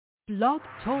Blog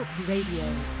Talk Radio.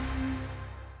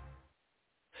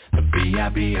 The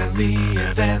B-I-B-L-E,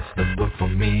 that's the book for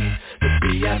me. The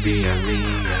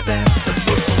B-I-B-L-E, that's the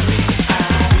book for me.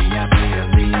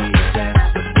 B-I-B-L-E,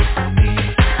 that's the book for me.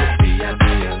 The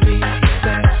B-I-B-L-E,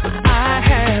 that's the book for me. I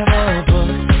have a book.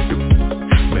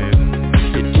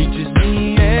 It teaches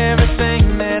me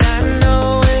everything that I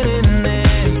know, and in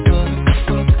this book,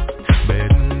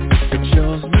 it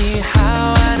shows me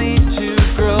how I need to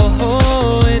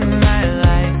grow in my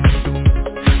life.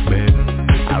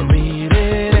 I read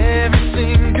it every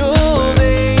single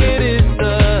day. It is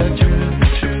the truth.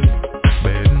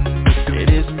 It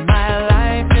is my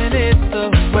life and it's the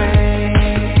way.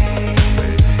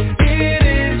 It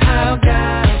is how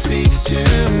God speaks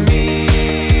to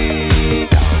me.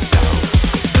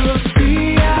 The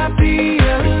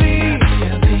B-I-B-L-E,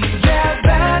 yeah,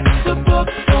 that's the book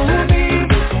for me.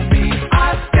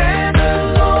 I stand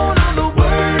alone on the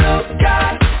word of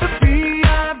God. The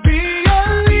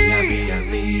B-I-B-L-E,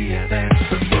 yeah, that's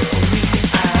the book for me.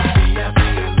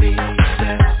 B-I-B-L-E,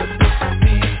 that's the book for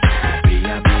me.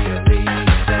 B-I-B-L-E,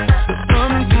 that's the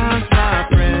sometimes my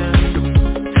friends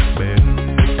will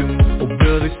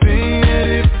they sing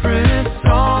a different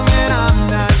song, and I'm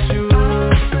not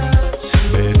sure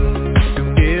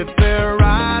if they're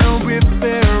right or if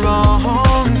they're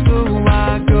wrong. So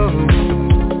I go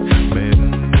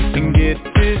and get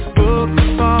this book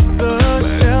off the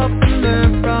shelf and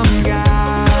learn from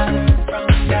God,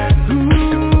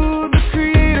 who the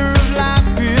creator of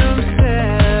life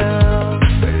himself.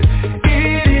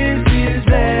 It is his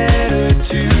letter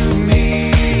to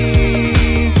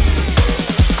me.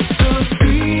 The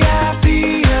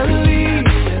B-I-B-L-E,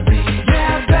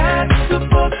 yeah, that's the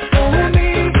book for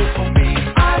me.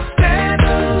 I stand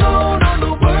alone on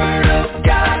the word of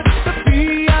God. The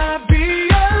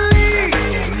B-I-B-L-E.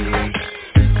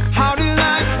 How did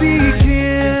I seek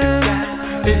him?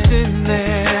 It's in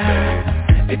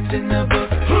there. It's in the book.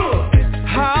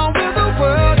 How will the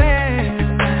world end?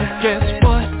 Guess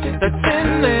what? That's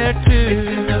in there too. It's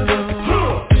in the book.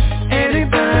 Any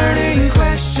burning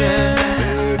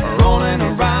question rolling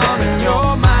around in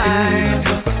your mind,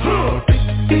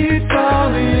 it's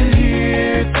all in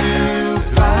here to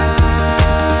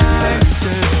find.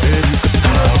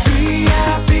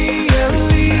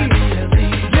 B-I-B-L-E,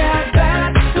 yeah,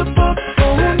 that's the book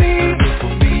for me.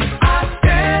 I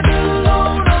stand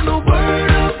alone on the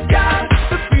word of God.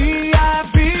 The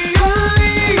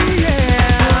B-I-B-L-E, yeah.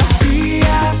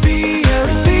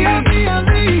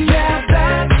 B-I-B-L-E, yeah,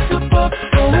 that's the book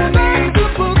for me.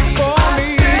 I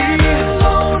stand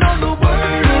alone on the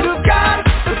word of God.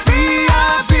 The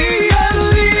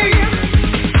B-I-B-L-E,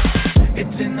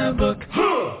 it's in the book.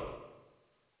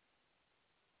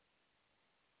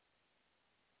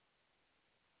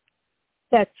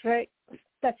 That's right.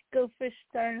 That's Go Fish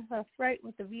starting off right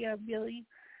with the B-I-B-L-E,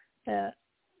 the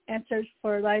answers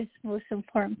for life's most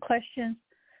important questions,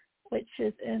 which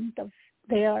is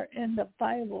they are in the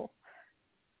Bible.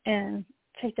 And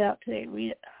check it out today,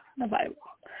 read it, the Bible.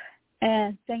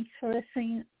 And thanks for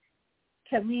listening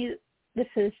to me. This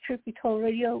is Truth Be Told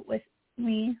Radio with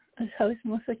me, as host,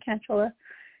 Melissa Cantrola.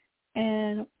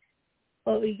 And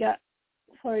what we got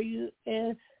for you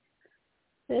is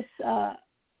this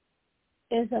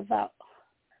is about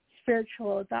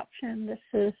spiritual adoption. This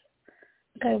is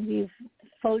going to be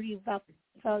Fodi Wagner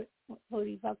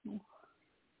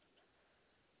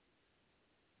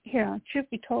here on Truth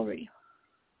Be Told Radio.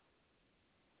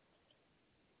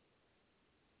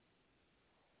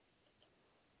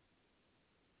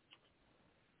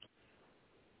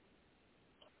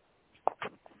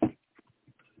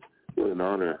 What an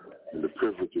honor and a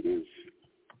privilege it is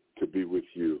to be with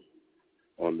you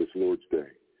on this Lord's Day,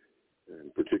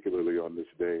 and particularly on this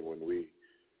day when we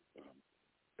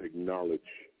acknowledge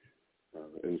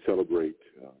and celebrate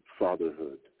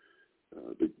fatherhood.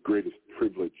 The greatest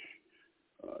privilege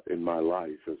in my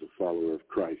life as a follower of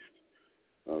Christ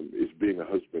is being a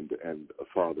husband and a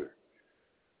father.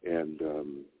 And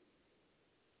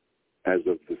as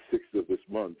of the 6th of this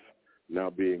month, now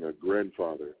being a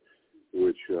grandfather,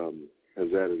 which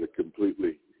has added a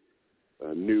completely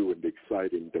new and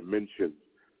exciting dimension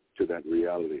to that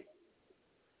reality.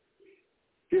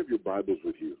 If you have your Bibles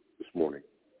with you this morning,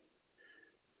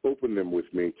 open them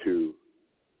with me to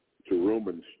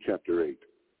Romans chapter 8.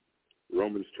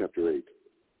 Romans chapter 8.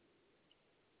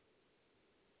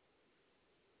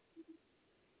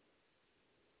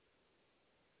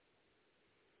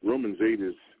 Romans 8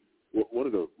 is one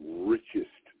of the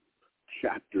richest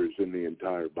chapters in the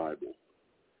entire Bible.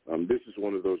 This is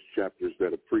one of those chapters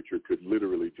that a preacher could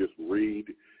literally just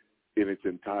read in its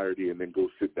entirety and then go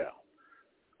sit down.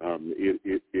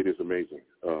 It is amazing,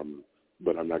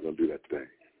 but I'm not going to do that today.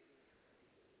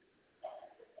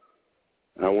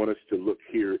 I want us to look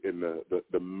here in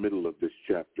the middle of this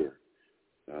chapter.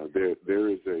 There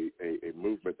is a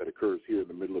movement that occurs here in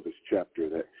the middle of this chapter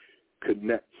that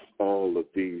connects all of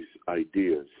these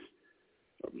ideas.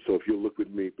 So if you'll look with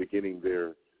me beginning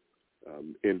there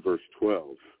in verse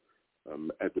 12,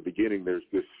 at the beginning there's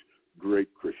this great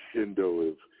crescendo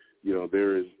of,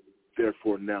 there is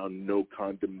therefore now no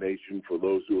condemnation for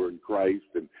those who are in Christ,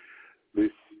 and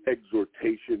this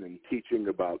exhortation and teaching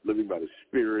about living by the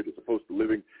Spirit as opposed to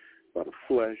living by the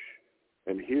flesh.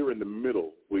 And here in the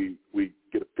middle, we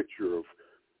get a picture of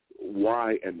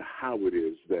why and how it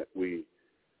is that we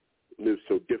live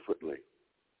so differently.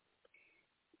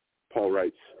 Paul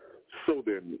writes, "So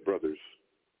then, brothers,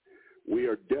 we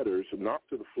are debtors not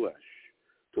to the flesh,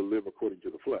 to live according to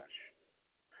the flesh.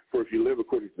 For if you live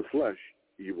according to the flesh,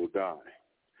 you will die.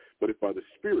 But if by the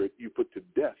Spirit you put to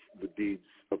death the deeds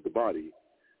of the body,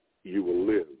 you will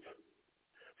live.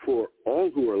 For all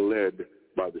who are led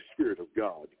by the Spirit of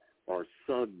God are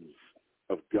sons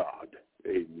of God."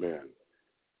 Amen.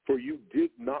 "For you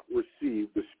did not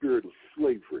receive the spirit of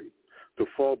slavery to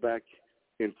fall back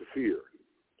into fear,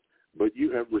 but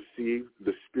you have received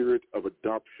the Spirit of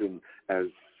adoption as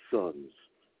sons,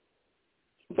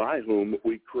 by whom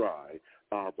we cry,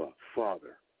 Abba,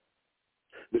 Father.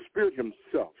 The Spirit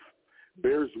himself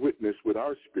bears witness with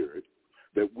our spirit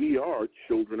that we are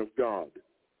children of God,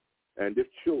 and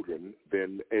if children,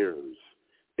 then heirs,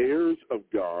 heirs of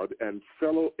God and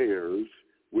fellow heirs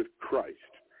with Christ,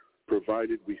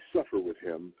 provided we suffer with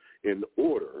him, in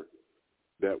order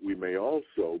that we may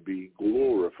also be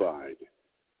glorified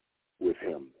with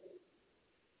him."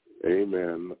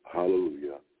 Amen.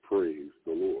 Hallelujah. Praise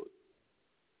the Lord.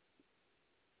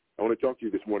 I want to talk to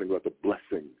you this morning about the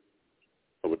blessing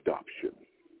of adoption.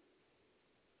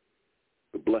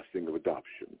 The blessing of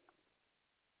adoption.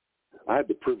 I had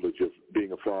the privilege of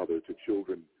being a father to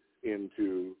children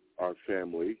into our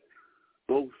family,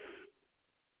 both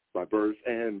by birth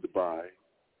and by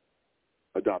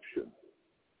adoption.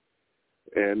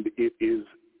 And it is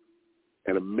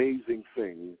an amazing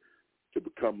thing to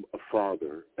become a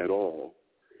father at all,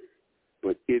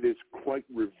 but it is quite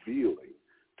revealing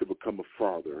to become a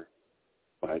father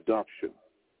by adoption.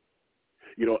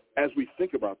 As we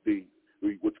think about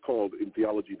what's called in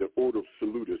theology the ordo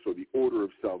salutis, or the order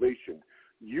of salvation,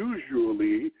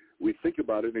 usually we think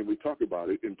about it and we talk about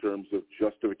it in terms of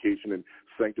justification and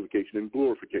sanctification and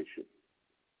glorification.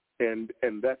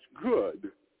 And that's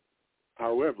good.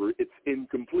 However, it's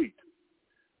incomplete.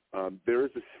 There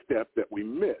is a step that we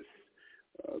miss.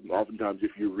 Oftentimes,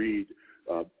 if you read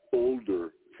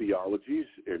older theologies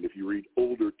and if you read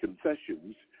older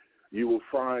confessions, you will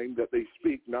find that they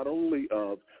speak not only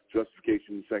of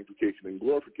justification, sanctification, and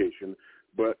glorification,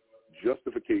 but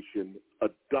justification,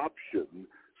 adoption,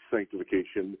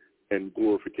 sanctification, and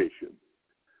glorification.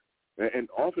 And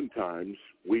oftentimes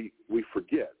we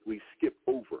forget, we skip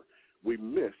over, we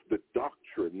miss the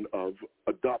doctrine of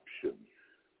adoption,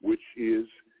 which is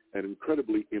an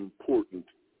incredibly important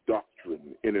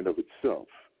doctrine in and of itself.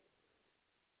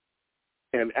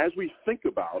 And as we think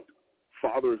about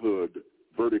fatherhood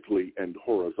vertically and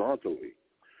horizontally,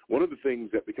 one of the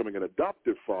things that becoming an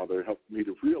adoptive father helped me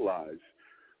to realize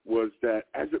was that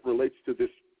as it relates to this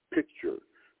picture,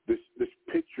 this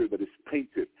picture that is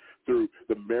painted through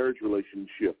the marriage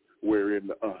relationship, wherein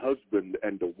a husband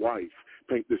and a wife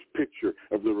paint this picture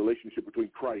of the relationship between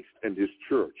Christ and his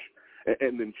church,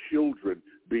 and then children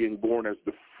being born as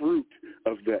the fruit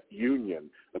of that union,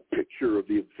 a picture of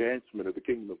the advancement of the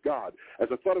kingdom of God. As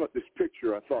I thought about this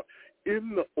picture, I thought,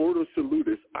 in the ordo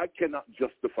salutis, I cannot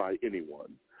justify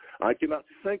anyone. I cannot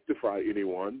sanctify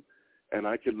anyone, and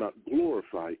I cannot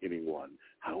glorify anyone.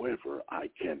 However, I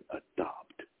can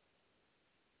adopt.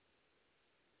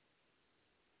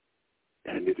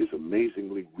 And it is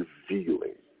amazingly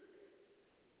revealing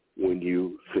when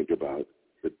you think about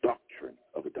the doctrine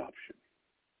of adoption.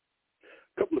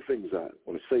 A couple of things I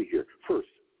want to say here. First,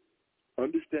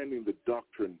 understanding the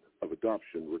doctrine of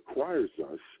adoption requires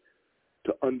us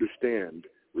to understand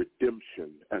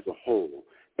redemption as a whole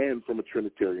and from a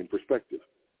Trinitarian perspective.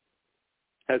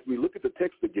 As we look at the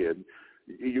text again,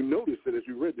 you notice that as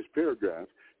we read this paragraph,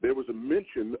 there was a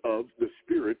mention of the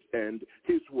Spirit and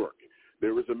his work.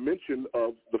 There was a mention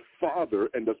of the Father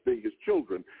and us being his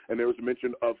children, and there was a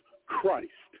mention of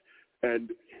Christ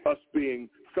and us being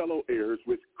fellow heirs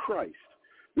with Christ.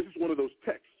 This is one of those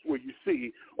texts where you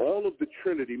see all of the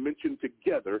Trinity mentioned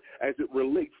together as it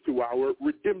relates to our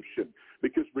redemption,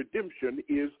 because redemption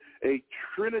is a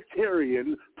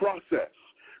Trinitarian process.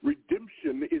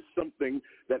 redemption is something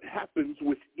that happens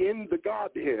within the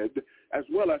Godhead as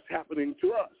well as happening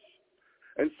to us.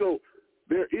 And so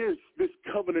there is this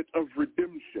covenant of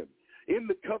redemption. In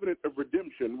the covenant of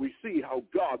redemption, we see how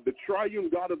God, the triune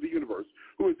God of the universe,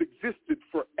 who has existed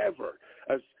forever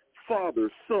as Father,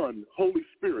 Son, Holy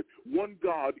Spirit, one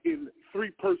God in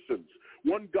three persons,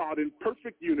 one God in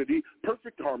perfect unity,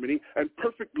 perfect harmony, and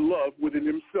perfect love within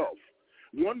himself.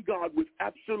 One God with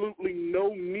absolutely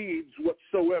no needs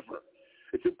whatsoever.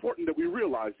 It's important that we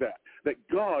realize that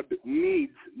God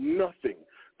needs nothing.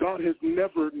 God has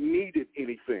never needed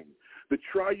anything. The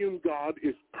triune God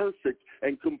is perfect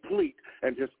and complete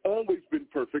and has always been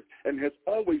perfect and has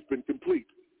always been complete.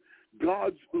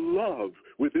 God's love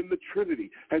within the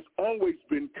Trinity has always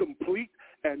been complete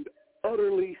and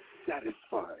utterly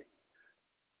satisfying.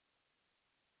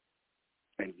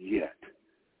 And yet,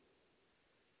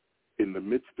 in the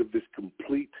midst of this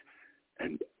complete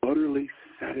and utterly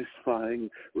satisfying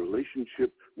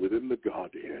relationship within the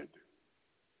Godhead,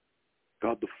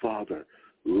 God the Father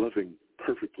loving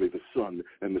perfectly the Son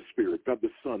and the Spirit, God the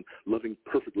Son loving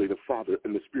perfectly the Father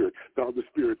and the Spirit, God the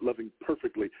Spirit loving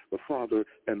perfectly the Father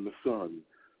and the Son.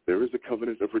 There is a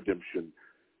covenant of redemption,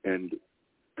 and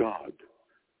God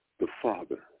the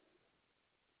Father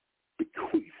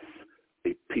bequeaths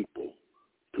a people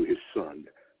to his Son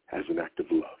as an act of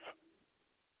love.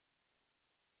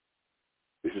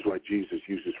 This is why Jesus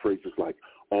uses phrases like,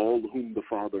 all whom the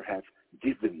Father hath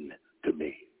given to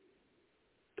me.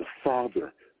 The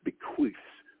Father bequeaths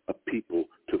a people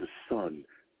to the Son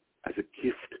as a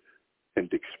gift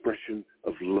and expression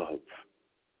of love.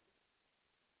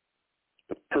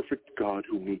 The perfect God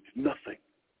who needs nothing.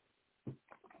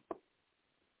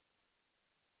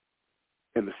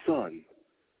 And the Son,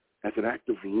 as an act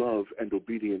of love and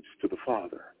obedience to the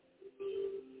Father,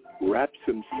 wraps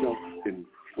himself in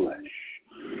flesh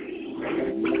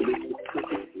and lives a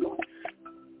perfect life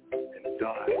and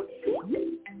dies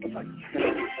a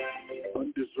vicarious,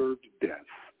 undeserved death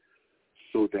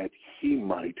so that he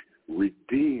might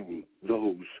redeem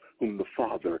those whom the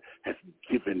Father has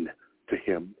given to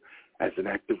him as an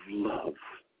act of love.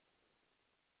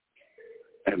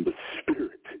 And the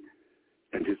Spirit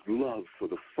and his love for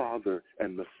the Father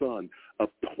and the Son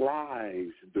applies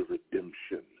the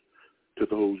redemption to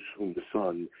those whom the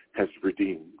Son has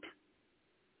redeemed.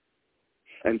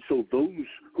 And so those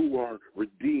who are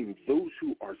redeemed, those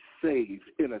who are saved,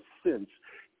 in a sense,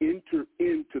 enter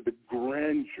into the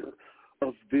grandeur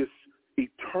of this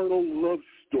eternal love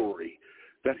story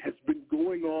that has been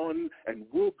going on and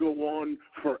will go on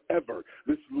forever.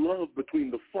 This love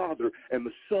between the Father and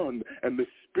the Son and the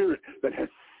Spirit that has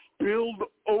spilled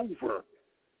over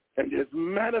and has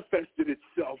manifested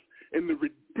itself in the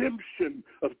redemption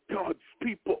of God's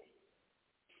people.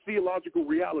 Theological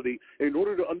reality in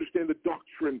order to understand the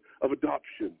doctrine of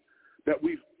adoption, that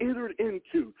we've entered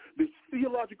into this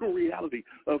theological reality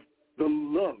of the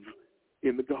love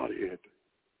in the Godhead.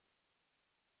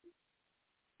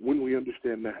 When we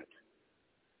understand that,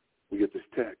 we get this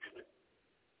text.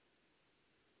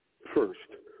 First,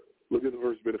 look at the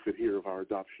verse benefit here of our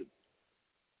adoption.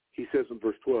 He says in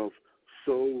verse 12,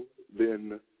 so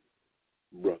then,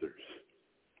 brothers,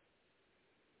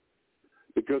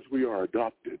 because we are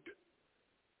adopted,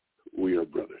 we are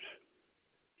brothers.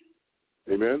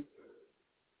 Amen?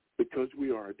 Because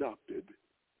we are adopted,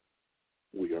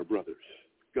 we are brothers.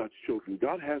 God's children.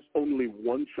 God has only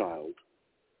one child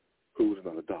who is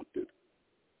not adopted.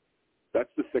 That's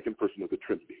the second person of the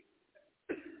Trinity.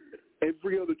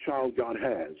 Every other child God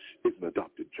has is an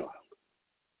adopted child.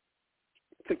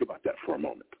 Think about that for a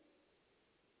moment.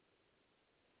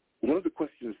 One of the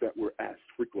questions that we're asked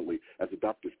frequently as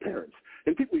adoptive parents,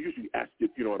 and people usually ask it,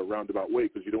 in a roundabout way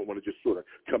because you don't want to just sort of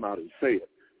come out and say it.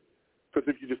 Because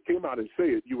if you just came out and say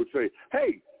it, you would say,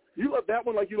 hey, you love that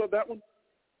one like you love that one?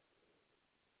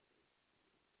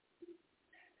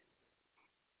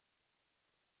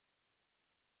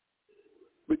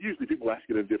 But usually people ask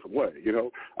it in a different way,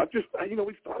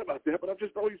 we've thought about that, but I've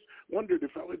just always wondered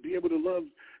if I would be able to love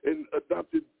an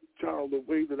adopted child the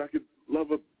way that I could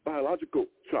love a biological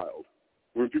child.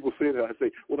 When people say that, I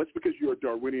say, well, that's because you're a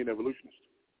Darwinian evolutionist.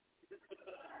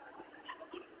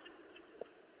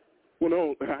 Well,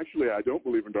 no, actually, I don't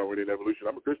believe in Darwinian evolution.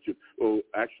 I'm a Christian. Well,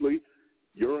 actually,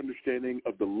 your understanding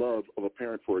of the love of a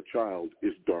parent for a child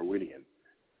is Darwinian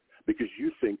because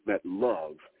you think that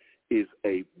love is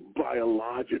a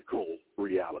biological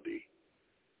reality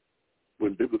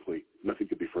when biblically nothing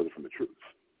could be further from the truth.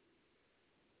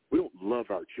 We don't love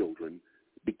our children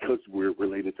because we're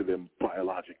related to them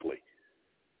biologically.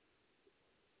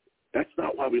 That's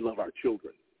not why we love our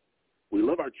children. We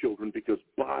love our children because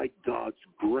by God's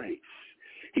grace,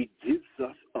 He gives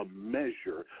us a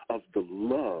measure of the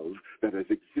love that has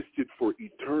existed for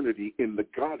eternity in the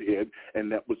Godhead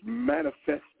and that was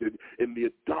manifested in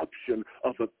the adoption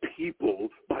of a people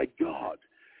by God.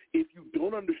 If you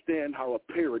don't understand how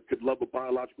a parent could love a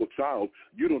biological child,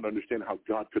 you don't understand how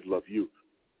God could love you,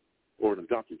 or an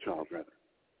adopted child, rather.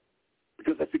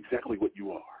 Because that's exactly what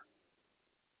you are,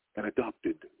 an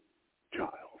adopted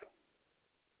child.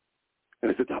 And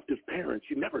as adoptive parents,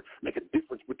 you never make a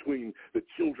difference between the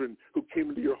children who came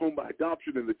into your home by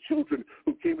adoption and the children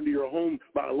who came into your home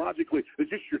biologically. They're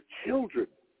just your children.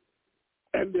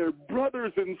 And they're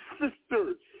brothers and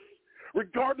sisters,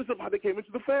 regardless of how they came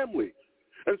into the family.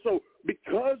 And so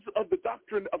because of the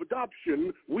doctrine of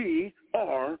adoption, we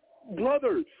are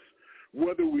brothers.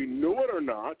 Whether we know it or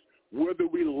not, whether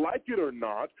we like it or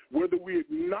not, whether we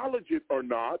acknowledge it or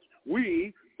not,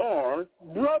 we are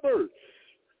brothers.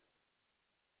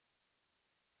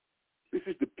 This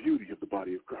is the beauty of the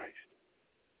body of Christ.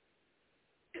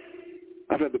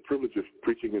 I've had the privilege of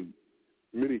preaching in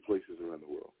many places around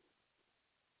the world.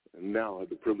 And now I have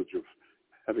the privilege of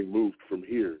having moved from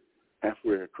here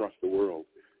halfway across the world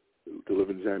to live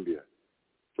in Zambia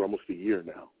for almost a year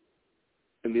now.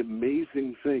 And the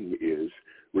amazing thing is,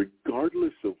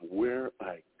 regardless of where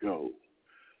I go,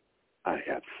 I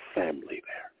have family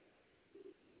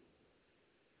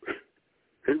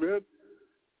there. Amen?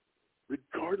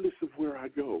 Regardless of where I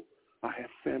go, I have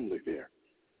family there.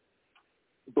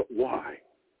 But why?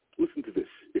 Listen to this,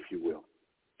 if you will,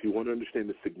 if you want to understand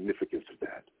the significance of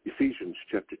that. Ephesians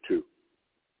chapter 2,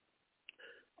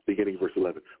 beginning verse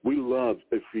 11. We love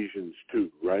Ephesians 2,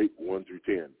 right? 1 through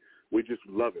 10. We just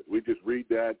love it. We just read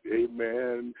that,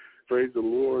 amen, praise the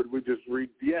Lord. We just read,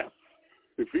 yes,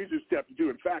 Ephesians chapter 2.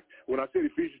 In fact, when I said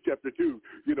Ephesians chapter 2,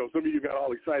 you know, some of you got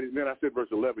all excited, and then I said verse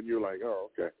 11, you're like, oh,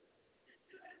 okay.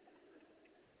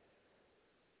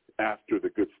 After the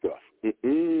good stuff.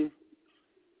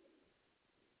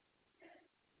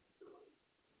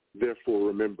 Therefore,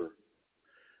 remember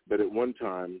that at one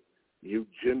time you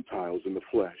Gentiles in the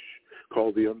flesh,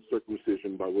 called the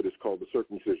uncircumcision by what is called the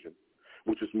circumcision,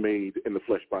 which is made in the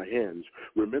flesh by hands.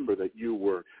 Remember that you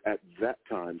were at that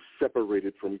time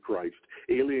separated from Christ,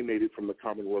 alienated from the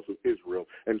commonwealth of Israel,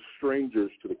 and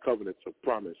strangers to the covenants of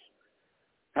promise,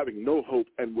 having no hope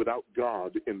and without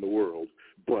God in the world.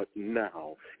 But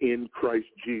now, in Christ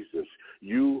Jesus,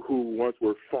 you who once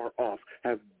were far off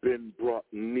have been brought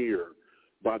near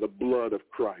by the blood of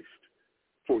Christ.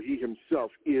 For he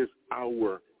himself is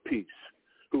our peace,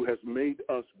 who has made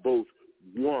us both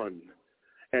one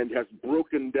and has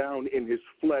broken down in his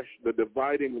flesh the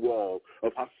dividing wall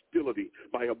of hostility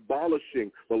by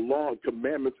abolishing the law and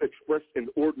commandments expressed in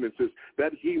ordinances,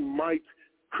 that he might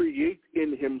create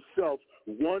in himself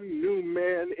one new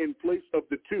man in place of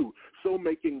the two, so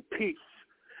making peace,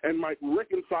 and might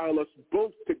reconcile us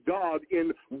both to God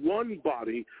in one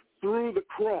body through the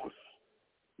cross,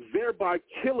 thereby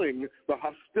killing the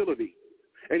hostility.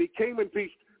 And he came and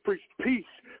preached peace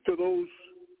to those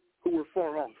who were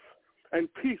far off, and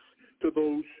peace to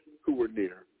those who were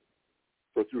near.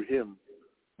 For through him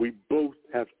we both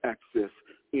have access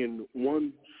in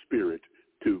one Spirit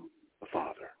to the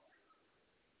Father.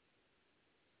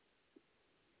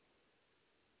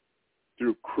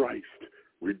 Through Christ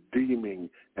redeeming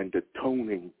and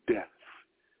atoning death,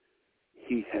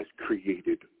 he has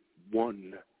created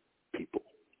one people.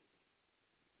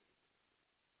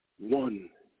 One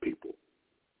people.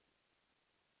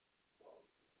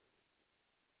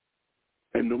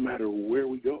 And no matter where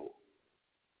we go,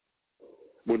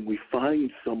 when we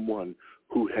find someone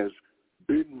who has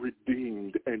been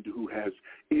redeemed and who has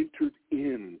entered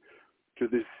in to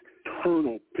this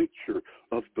eternal picture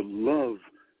of the love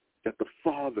that the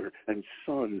Father and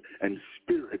Son and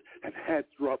Spirit have had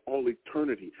throughout all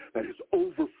eternity, that has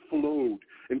overflowed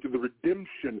into the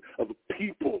redemption of a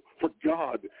people for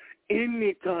God.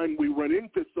 Anytime we run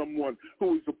into someone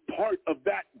who is a part of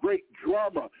that great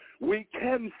drama, we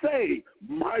can say,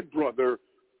 my brother,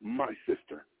 my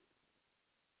sister.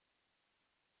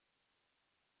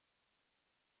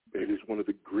 It is one of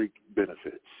the great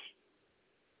benefits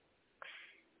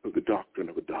of the doctrine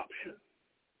of adoption.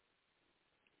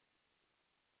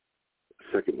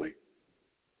 Secondly,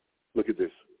 look at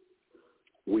this.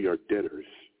 We are debtors,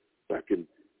 back in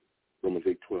Romans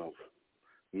 8:12,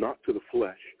 not to the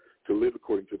flesh, to live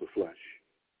according to the flesh.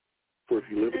 For if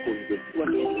you live according to the flesh,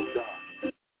 you will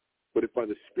die. But if by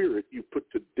the Spirit you put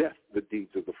to death the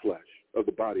deeds of the flesh, of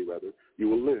the body rather, you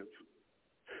will live.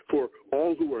 For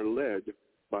all who are led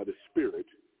by the Spirit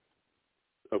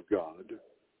of God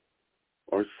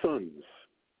are sons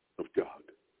of God.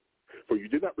 For you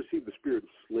did not receive the spirit of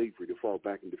slavery to fall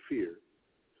back into fear,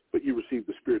 but you received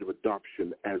the spirit of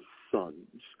adoption as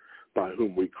sons, by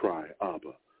whom we cry,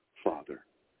 Abba, Father.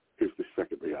 Here's the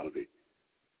second reality.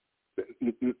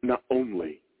 Not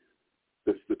only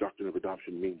does the doctrine of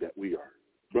adoption mean that we are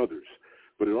brothers,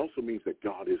 but it also means that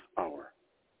God is our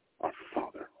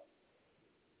Father.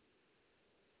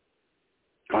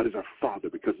 God is our Father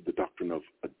because of the doctrine of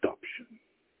adoption.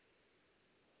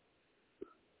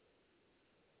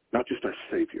 Not just our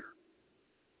Savior,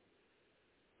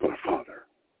 but our Father.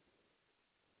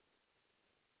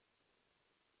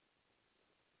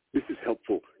 This is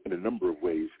helpful in a number of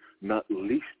ways, not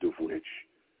least of which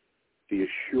the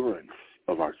assurance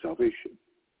of our salvation.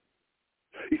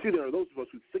 You see, there are those of us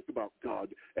who think about God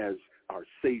as our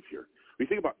Savior. We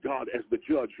think about God as the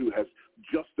judge who has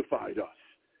justified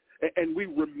us. And we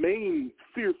remain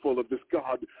fearful of this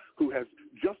God who has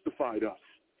justified us.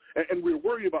 And we're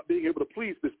worried about being able to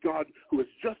please this God who has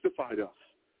justified us.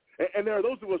 And there are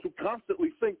those of us who constantly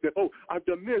think that, oh, I've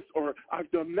done this or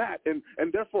I've done that, and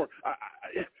therefore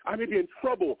I may be in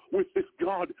trouble with this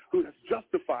God who has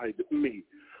justified me.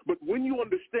 But when you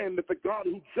understand that the God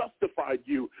who justified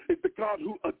you is the God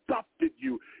who adopted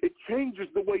you, it changes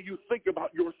the way you think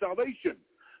about your salvation.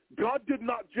 God did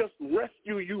not just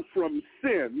rescue you from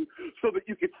sin so that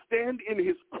you could stand in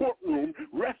his courtroom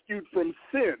rescued from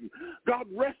sin. God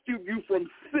rescued you from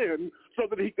sin so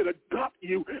that he could adopt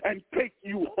you and take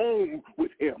you home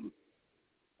with him.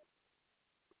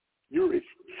 You're his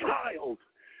child.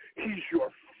 He's your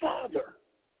father.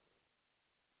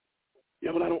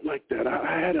 Yeah, but I don't like that.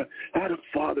 I had a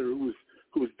father who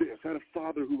was this. I had a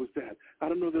father who was that. I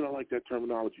don't know that I like that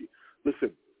terminology.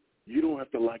 Listen, you don't have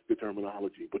to like the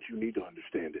terminology, but you need to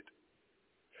understand it.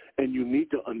 And you need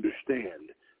to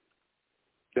understand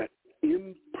that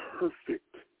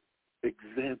imperfect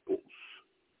examples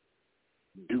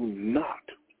do not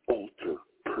alter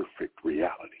perfect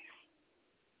realities.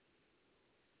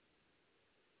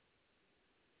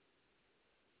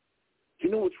 You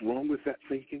know what's wrong with that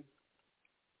thinking?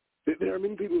 There are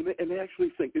many people, and they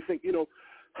actually think, you know,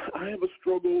 I have a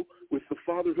struggle with the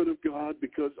fatherhood of God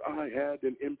because I had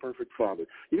an imperfect father.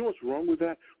 You know what's wrong with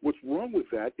that? What's wrong with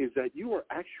that is that you are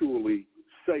actually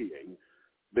saying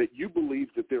that you believe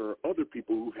that there are other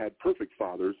people who had perfect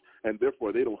fathers, and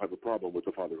therefore they don't have a problem with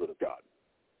the fatherhood of God.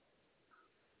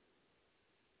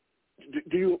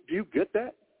 Do you get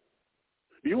that?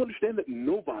 Do you understand that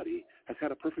nobody has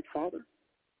had a perfect father?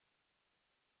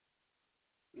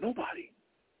 Nobody.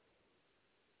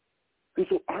 And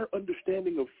so our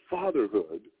understanding of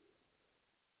fatherhood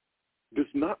does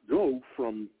not go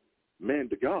from man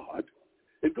to God.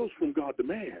 It goes from God to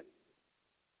man.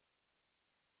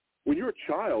 When you're a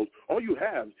child, all you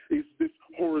have is this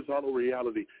horizontal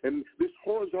reality. And this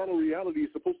horizontal reality is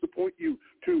supposed to point you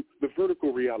to the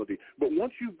vertical reality. But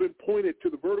once you've been pointed to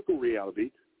the vertical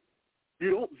reality,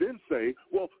 you don't then say,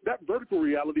 well, that vertical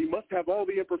reality must have all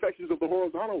the imperfections of the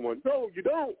horizontal one. No, you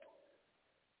don't.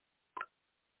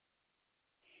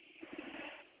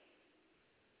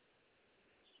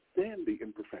 Stand the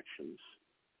imperfections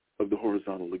of the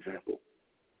horizontal example,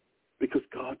 because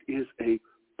God is a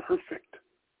perfect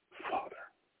Father.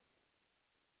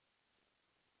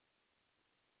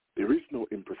 There is no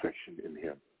imperfection in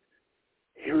him.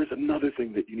 Here is another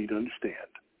thing that you need to understand.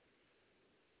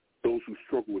 Those who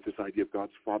struggle with this idea of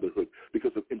God's fatherhood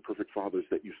because of imperfect fathers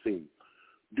that you've seen,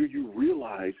 do you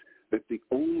realize that the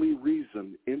only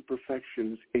reason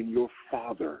imperfections in your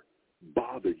father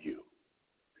bother you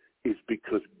is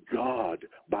because God,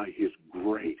 by his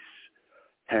grace,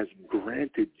 has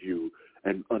granted you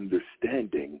an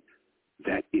understanding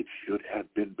that it should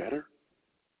have been better?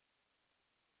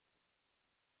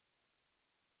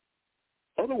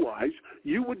 Otherwise,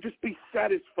 you would just be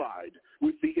satisfied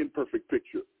with the imperfect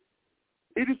picture.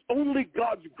 It is only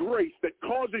God's grace that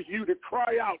causes you to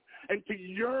cry out and to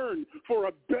yearn for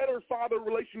a better father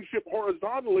relationship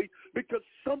horizontally, because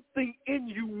something in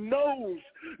you knows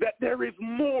that there is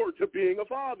more to being a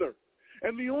father.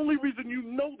 And the only reason you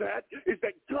know that is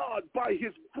that God, by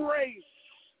his grace,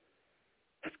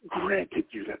 has granted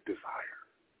you that desire.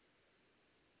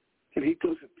 And he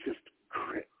doesn't just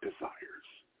grant desires.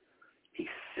 He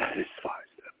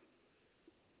satisfies them.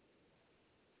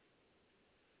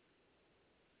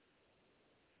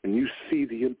 And you see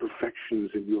the imperfections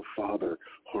in your father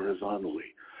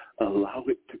horizontally. Allow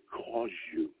it to cause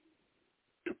you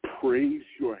to praise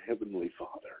your heavenly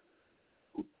Father,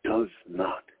 who does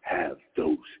not have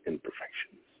those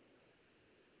imperfections.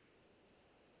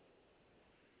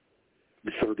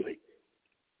 Thirdly,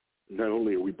 not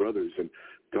only are we brothers and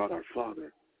God our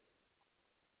Father,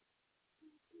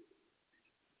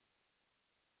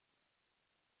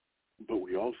 but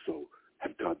we also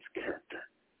have God's character.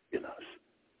 in us.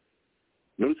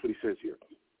 Notice what he says here.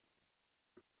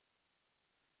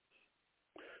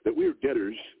 That we are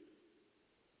debtors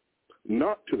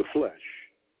not to the flesh,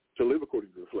 to live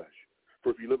according to the flesh. For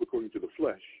if you live according to the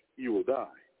flesh, you will die.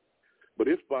 But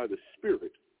if by the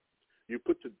Spirit you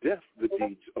put to death the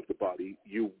deeds of the body,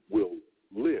 you will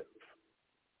live.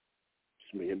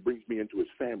 Me and brings me into his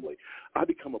family. I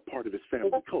become a part of his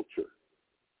family culture.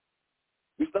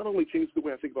 This not only changed the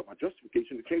way I think about my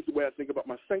justification, it changed the way I think about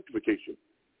my sanctification.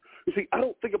 You see, I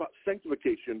don't think about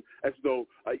sanctification as though,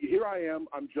 here I am,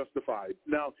 I'm justified.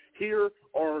 Now, here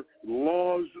are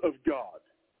laws of God.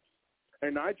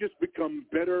 And I just become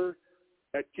better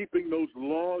at keeping those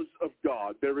laws of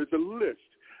God. There is a list.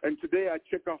 And today I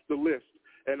check off the list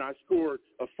and I score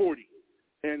a 40.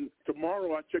 And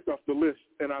tomorrow I check off the list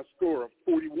and I score a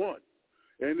 41.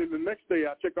 And then the next day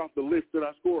I check off the list and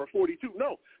I score a 42.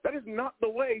 No, that is not the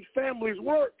way families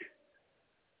work.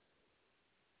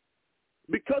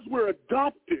 Because we're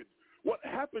adopted, what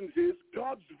happens is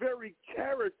God's very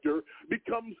character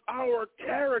becomes our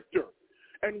character.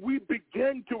 And we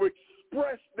begin to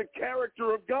express the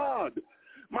character of God.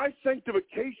 My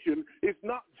sanctification is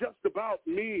not just about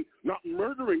me not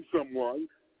murdering someone.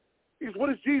 It's what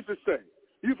does Jesus say?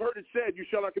 You've heard it said, you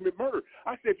shall not commit murder.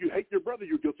 I say, if you hate your brother,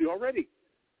 you're guilty already.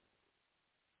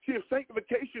 See, if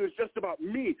sanctification is just about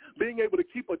me being able to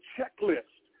keep a checklist,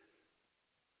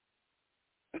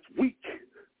 that's weak.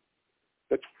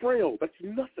 That's frail. That's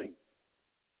nothing.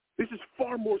 This is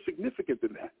far more significant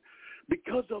than that.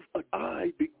 Because of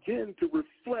I begin to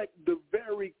reflect the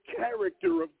very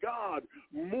character of God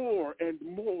more and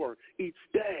more each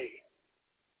day.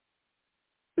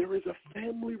 There is a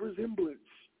family resemblance.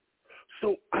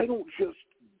 So I don't just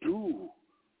do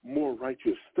more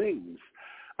righteous things.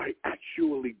 I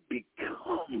actually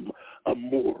become a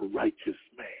more righteous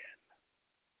man.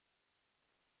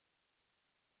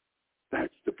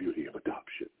 That's the beauty of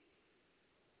adoption.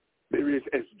 There is,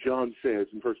 as John says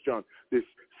in 1 John, this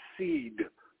seed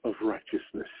of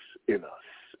righteousness in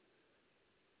us.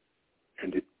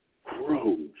 And it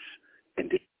grows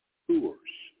and it matures.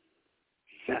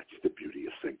 That's the beauty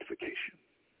of sanctification.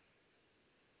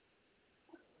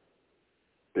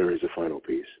 There is a final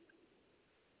piece.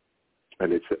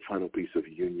 And it's that final piece of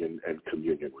union and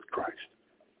communion with Christ.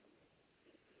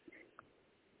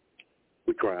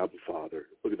 We cry out, Father.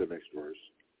 Look at the next verse.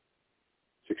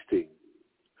 16.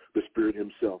 The Spirit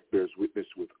himself bears witness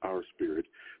with our spirit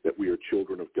that we are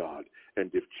children of God. And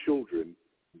if children,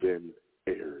 then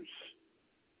heirs.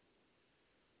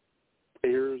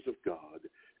 Heirs of God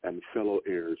and fellow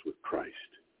heirs with Christ,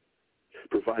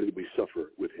 provided we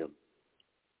suffer with him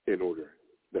in order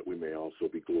that we may also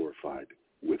be glorified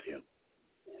with him.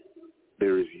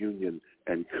 There is union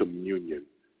and communion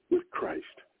with Christ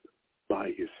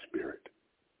by his Spirit.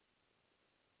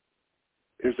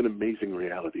 There's an amazing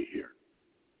reality here.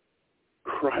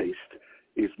 Christ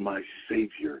is my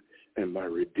Savior and my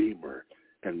Redeemer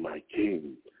and my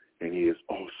King, and he is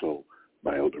also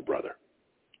my elder brother.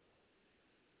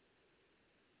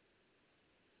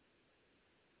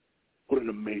 What an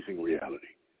amazing reality.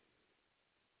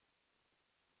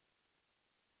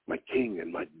 My King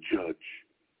and my Judge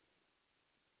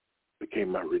became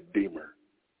my Redeemer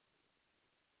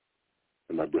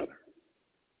and my brother.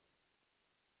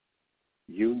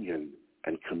 Union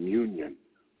and communion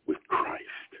with Christ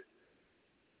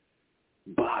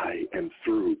by and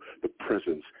through the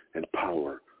presence and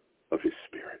power of his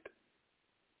Spirit.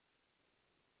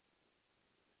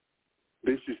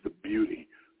 This is the beauty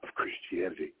of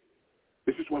Christianity.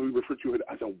 This is why we refer to it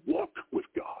as a walk with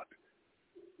God.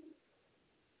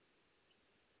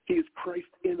 He is Christ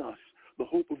in us, the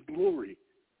hope of glory.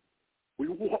 We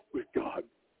walk with God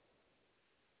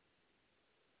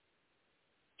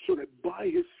so that by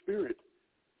his Spirit,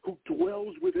 who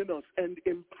dwells within us and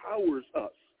empowers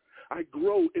us, I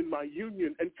grow in my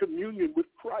union and communion with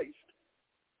Christ.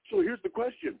 So here's the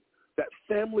question. That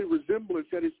family resemblance,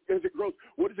 as it grows,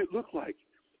 what does it look like?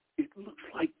 It looks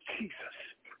like Jesus.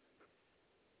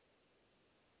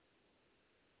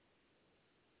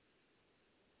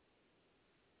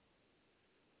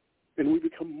 And we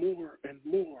become more and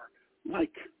more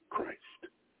like Christ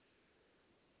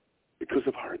because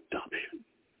of our adoption.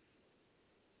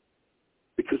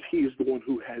 Because he is the one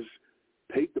who has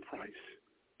paid the price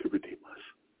to redeem us.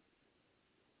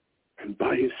 And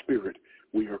by his Spirit,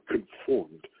 we are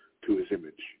conformed to his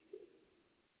image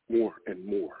more and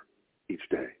more each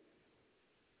day.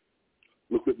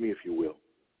 Look with me, if you will,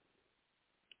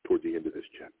 toward the end of this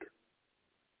chapter.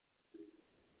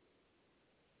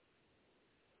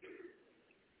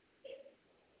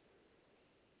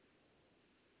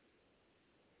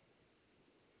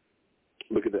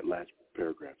 Look at that last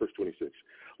paragraph, verse 26.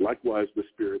 Likewise, the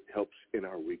Spirit helps in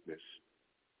our weakness.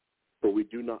 For we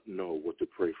do not know what to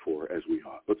pray for as we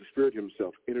ought. But the Spirit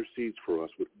himself intercedes for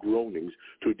us with groanings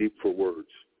too deep for words.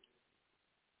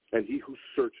 And he who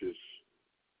searches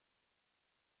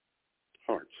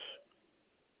hearts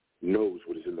knows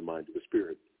what is in the mind of the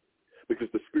Spirit, because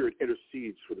the Spirit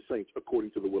intercedes for the saints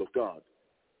according to the will of God.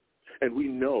 And we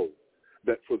know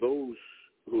that for those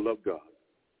who love God,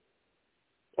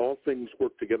 all things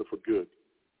work together for good,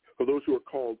 for those who are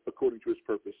called according to his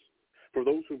purpose. For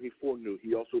those whom he foreknew,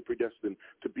 he also predestined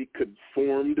to be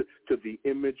conformed to the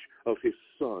image of his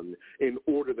Son, in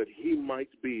order that he might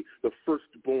be the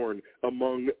firstborn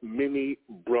among many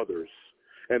brothers.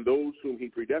 And those whom he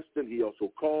predestined, he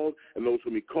also called. And those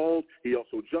whom he called, he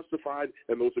also justified.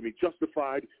 And those whom he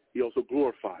justified, he also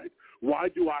glorified. Why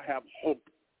do I have hope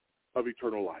of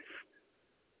eternal life?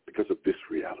 Because of this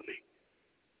reality.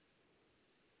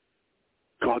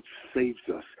 God saves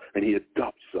us, and he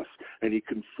adopts us, and he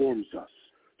conforms us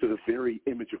to the very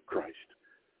image of Christ.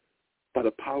 By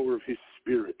the power of his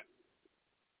Spirit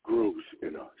grows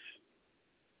in us.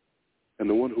 And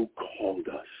the one who called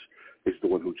us is the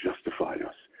one who justified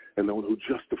us. And the one who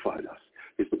justified us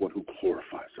is the one who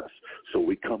glorifies us. So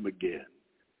we come again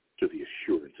to the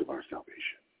assurance of our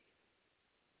salvation.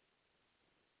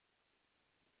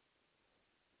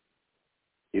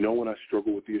 You know when I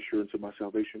struggle with the assurance of my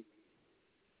salvation?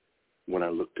 When I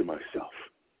look to myself.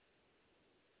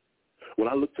 When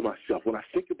I look to myself, when I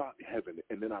think about heaven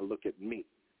and then I look at me,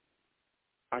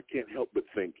 I can't help but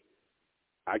think,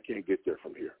 I can't get there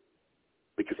from here,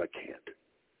 because I can't.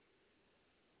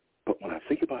 But when I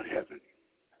think about heaven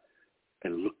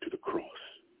and look to the cross,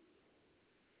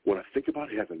 when I think about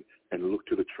heaven and look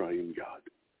to the triune God,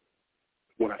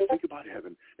 when I think about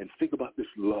heaven and think about this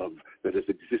love that has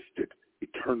existed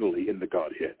eternally in the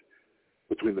Godhead,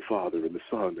 between the Father and the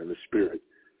Son and the Spirit,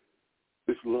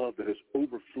 this love that has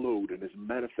overflowed and has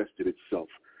manifested itself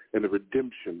in the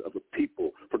redemption of a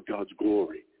people for God's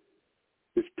glory.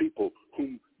 This people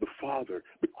whom the Father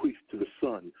bequeathed to the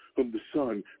Son, whom the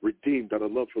Son redeemed out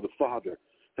of love for the Father,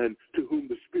 and to whom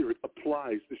the Spirit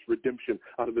applies this redemption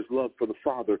out of his love for the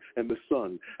Father and the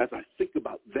Son. As I think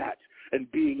about that and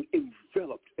being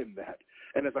enveloped in that,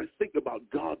 and as I think about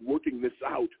God working this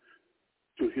out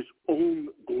to his own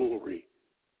glory,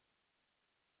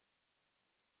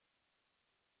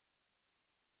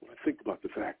 when I think about the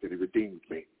fact that he redeemed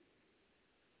me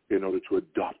in order to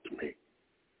adopt me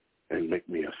and make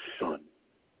me a son,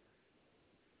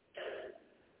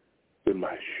 then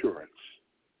my assurance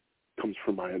comes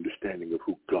from my understanding of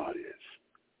who God is,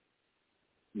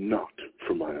 not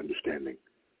from my understanding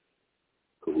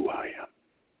of who I am.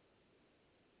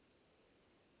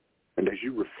 And as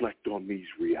you reflect on these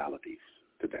realities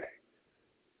today,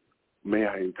 may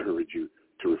I encourage you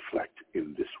to reflect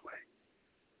in this way.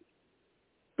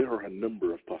 There are a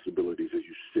number of possibilities as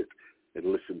you sit and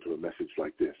listen to a message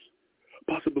like this.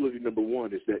 Possibility number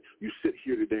one is that you sit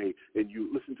here today and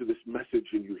you listen to this message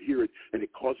and you hear it, and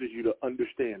it causes you to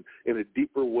understand in a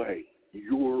deeper way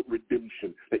your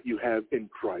redemption that you have in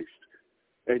Christ.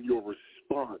 And your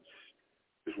response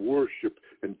is worship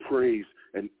and praise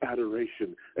and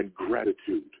adoration and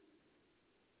gratitude.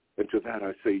 And to that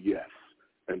I say yes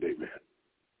and amen.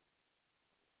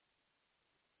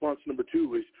 Response number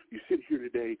two is you sit here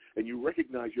today and you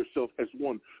recognize yourself as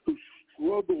one who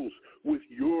struggles with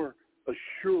your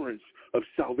assurance of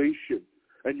salvation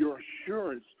and your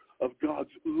assurance of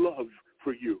God's love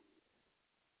for you.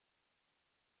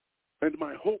 And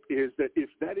my hope is that if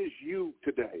that is you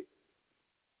today,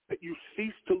 that you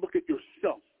cease to look at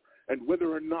yourself and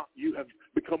whether or not you have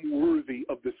become worthy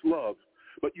of this love,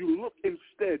 but you look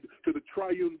instead to the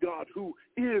triune God who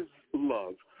is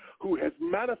love, who has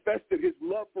manifested his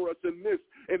love for us in this,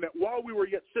 and that while we were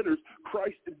yet sinners,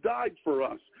 Christ died for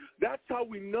us. That's how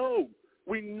we know.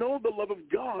 We know the love of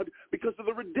God because of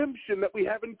the redemption that we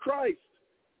have in Christ.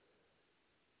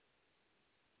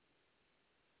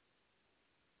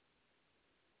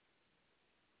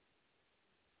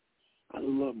 I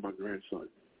love my grandson.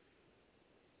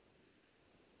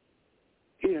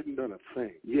 He hadn't done a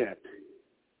thing yet.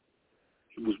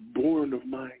 He was born of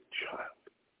my child.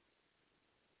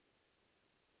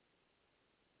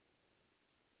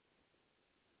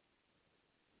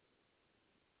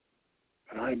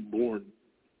 And I'm born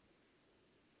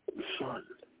of the Son.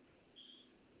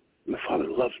 And the Father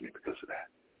loves me because of that.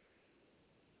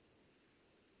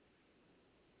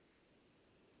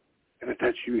 And if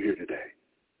that's you here today,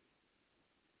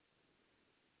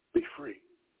 be free.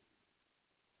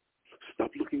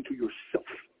 Stop looking to yourself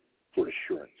for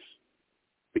assurance,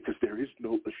 because there is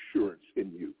no assurance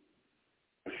in you.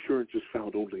 Assurance assurance is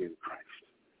found only in Christ.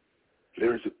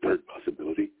 There is a third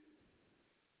possibility,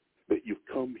 that you've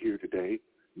come here today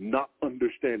not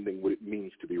understanding what it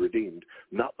means to be redeemed,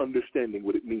 not understanding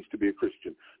what it means to be a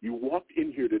Christian. You walked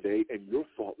in here today and your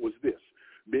thought was this: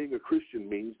 being a Christian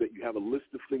means that you have a list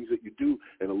of things that you do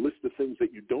and a list of things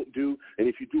that you don't do, and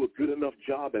if you do a good enough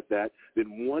job at that,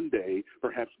 then one day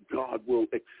perhaps God will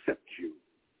accept you.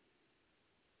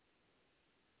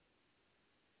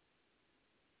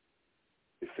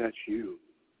 If that's you,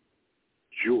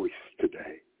 rejoice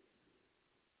today,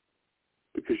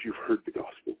 because you've heard the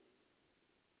gospel.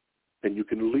 And you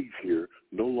can leave here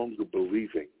no longer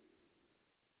believing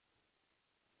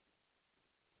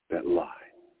that lie,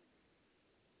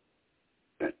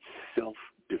 that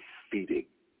self-defeating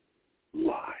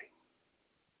lie.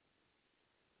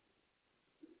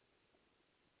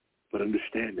 But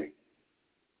understanding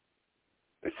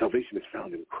that salvation is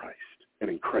found in Christ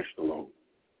and in Christ alone.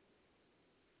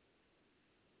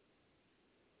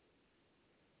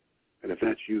 And if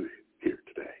that's you here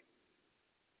today,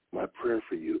 my prayer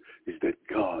for you is that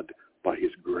God, by his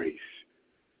grace,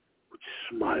 would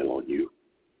smile on you.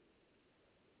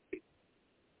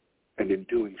 And in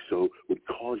doing so, would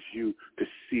cause you to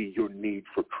see your need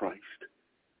for Christ.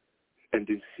 And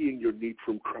in seeing your need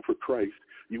for Christ,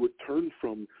 you would turn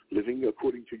from living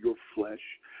according to your flesh,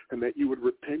 and that you would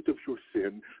repent of your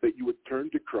sin, that you would turn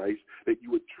to Christ, that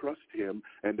you would trust him,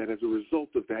 and that as a result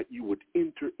of that, you would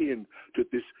enter into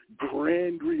this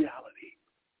grand reality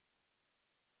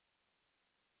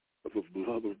of the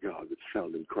love of God that's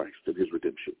found in Christ and his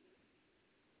redemption.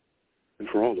 And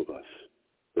for all of us,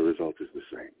 the result is the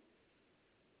same.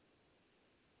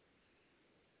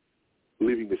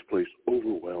 Leaving this place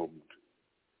overwhelmed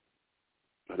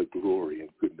by the glory and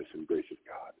goodness and grace of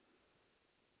God.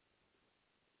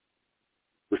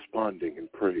 Responding in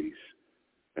praise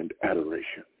and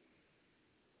adoration.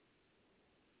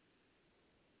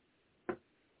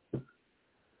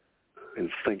 And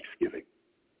thanksgiving.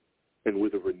 And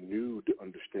with a renewed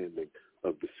understanding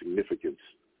of the significance,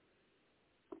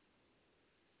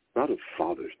 not of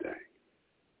Father's Day,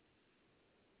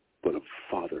 but of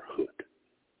fatherhood.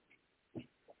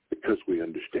 Because we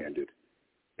understand it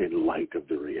in light of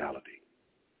the reality.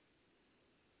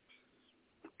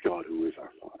 God, who is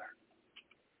our Father,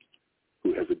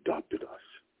 who has adopted us,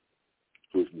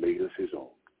 who has made us his own,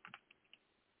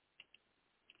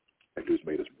 and who has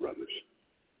made us brothers.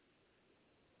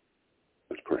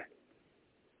 Let's pray.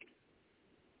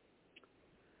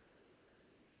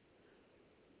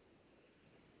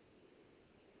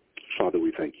 Father,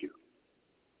 we thank you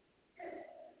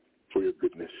for your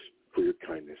goodness, for your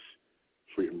kindness,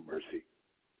 for your mercy,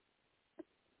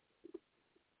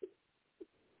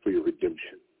 for your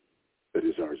redemption that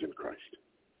is ours in Christ.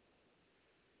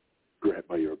 Grant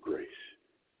by your grace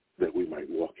that we might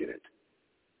walk in it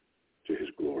to his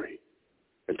glory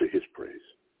and to his praise.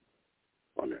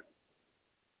 Amen.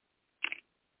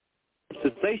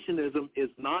 Cessationism is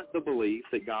not the belief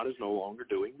that God is no longer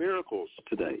doing miracles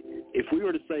today. If we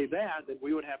were to say that, then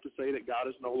we would have to say that God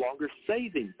is no longer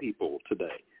saving people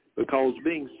today, because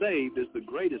being saved is the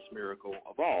greatest miracle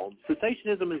of all.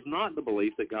 Cessationism is not the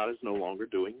belief that God is no longer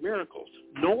doing miracles,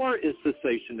 nor is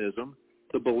cessationism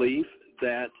the belief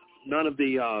that none of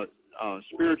the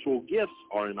spiritual gifts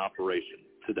are in operation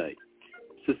today.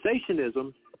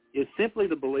 Cessationism is simply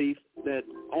the belief that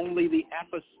only the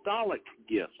apostolic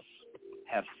gifts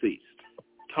have ceased: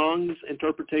 tongues,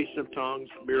 interpretation of tongues,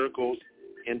 miracles,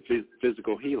 and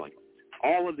physical healing.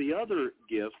 All of the other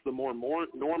gifts, the more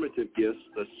normative gifts,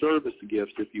 the service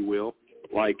gifts, if you will,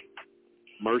 like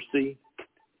mercy,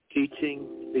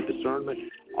 teaching, the discernment,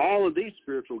 all of these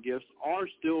spiritual gifts are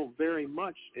still very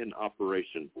much in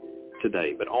operation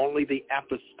today, but only the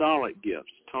apostolic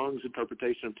gifts, tongues,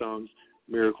 interpretation of tongues,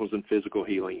 miracles, and physical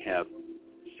healing have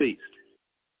ceased.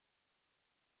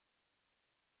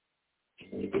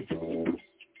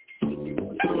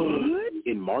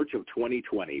 In March of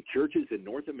 2020, churches in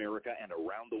North America and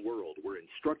around the world were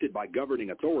instructed by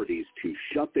governing authorities to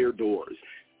shut their doors.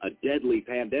 A deadly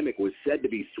pandemic was said to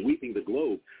be sweeping the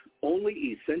globe. Only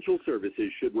essential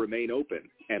services should remain open,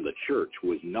 and the church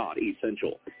was not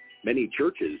essential. Many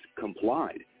churches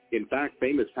complied. In fact,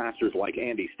 famous pastors like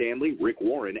Andy Stanley, Rick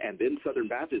Warren, and then Southern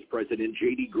Baptist President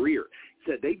J.D. Greer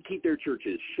said they'd keep their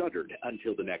churches shuttered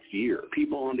until the next year.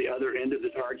 People on the other end of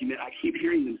this argument, I keep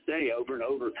hearing them say over and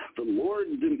over, the Lord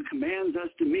commands us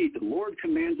to meet. The Lord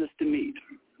commands us to meet.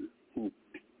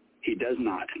 He does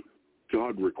not.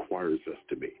 God requires us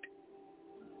to meet.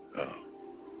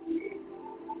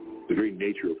 The very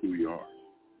nature of who we are,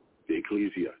 the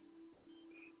ecclesia,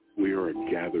 we are a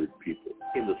gathered people.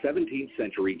 In the 17th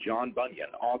century, John Bunyan,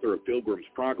 author of Pilgrim's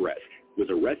Progress, was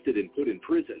arrested and put in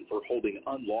prison for holding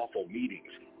unlawful meetings,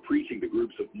 preaching to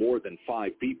groups of more than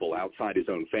 5 people outside his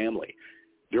own family.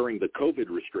 During the COVID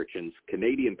restrictions,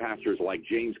 Canadian pastors like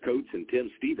James Coates and Tim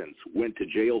Stevens went to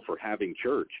jail for having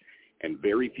church, and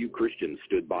very few Christians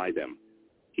stood by them.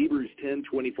 Hebrews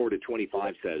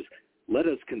 10:24-25 says, "Let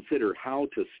us consider how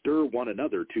to stir one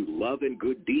another to love and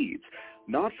good deeds,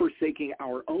 not forsaking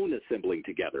our own assembling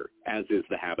together, as is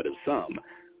the habit of some,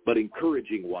 but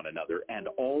encouraging one another, and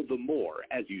all the more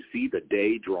as you see the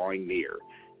day drawing near."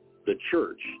 The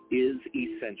church is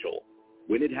essential.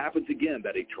 When it happens again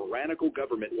that a tyrannical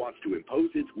government wants to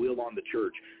impose its will on the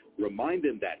church, remind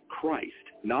them that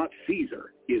Christ, not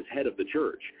Caesar, is head of the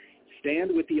church.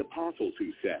 Stand with the apostles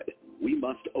who said, "We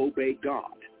must obey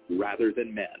God rather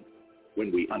than men,"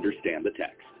 when we understand the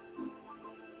text.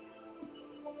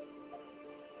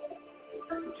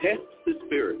 Test the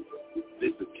Spirit.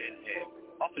 This is Ken Ham,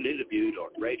 often interviewed on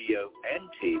radio and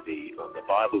TV on the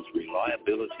Bible's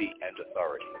reliability and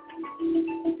authority.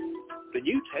 The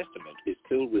New Testament is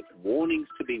filled with warnings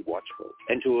to be watchful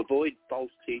and to avoid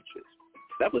false teachers.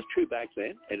 That was true back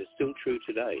then and is still true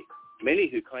today. Many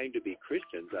who claim to be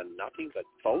Christians are nothing but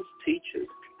false teachers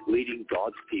leading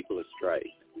God's people astray.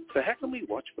 So how can we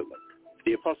watch for them?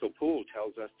 The Apostle Paul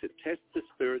tells us to test the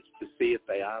spirits to see if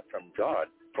they are from God,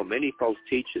 for many false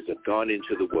teachers have gone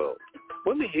into the world.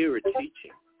 When we hear a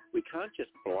teaching, we can't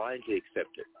just blindly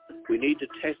accept it. We need to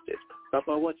test it. But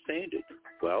by what standard?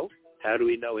 Well, how do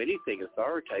we know anything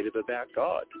authoritative about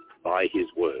God? By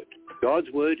His Word. God's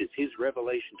Word is His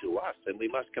revelation to us, and we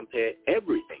must compare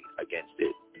everything against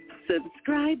it.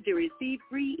 Subscribe to receive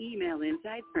free email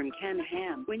insights from Ken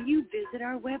Ham when you visit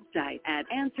our website at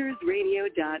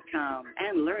AnswersRadio.com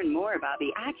and learn more about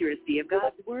the accuracy of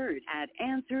God's Word at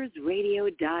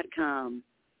AnswersRadio.com.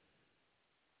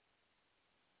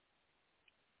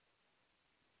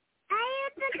 I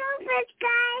have to go first,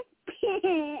 guys.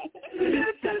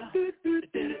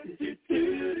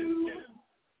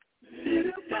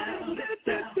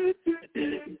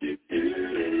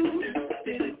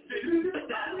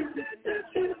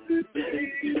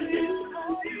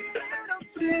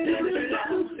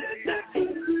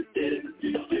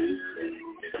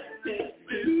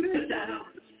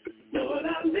 Lord,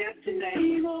 I lift your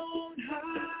name on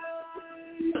high.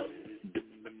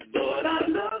 Lord, I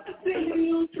love to sing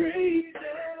your praises.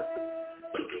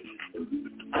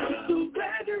 I'm so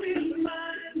glad you're in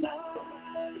my life.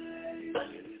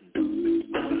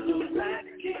 I'm so glad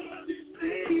you came to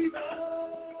save us.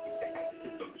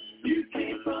 You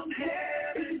came from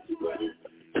heaven to earth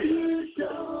to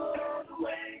show the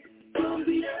way, from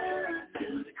the earth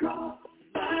to the cross.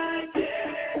 My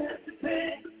debt to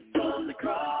pay, from the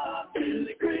cross to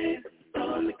the grave,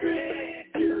 from the grave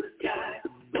to the sky.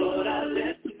 Lord, I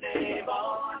lift your name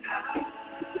on high.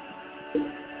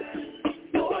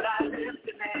 Lord, I lift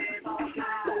your name on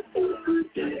high.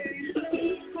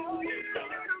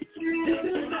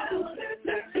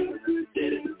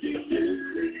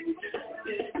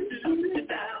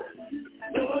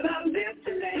 Lord, I lift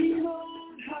your name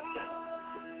on high.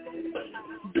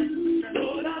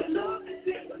 Lord, I love to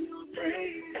sing your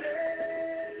praises.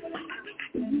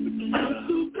 I'm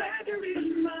so glad you're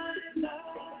in my life.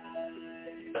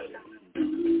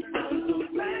 I'm so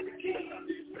glad you came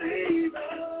to save us.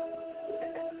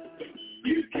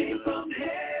 You came from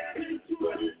heaven to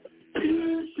earth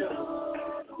to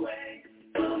show the way,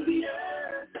 from the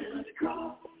earth to the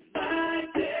cross. My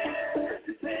debt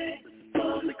to pay,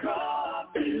 from the cross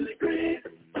to the grave,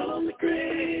 from the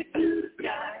grave to the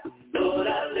sky. Lord,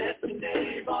 I lift your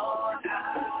name on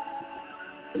high.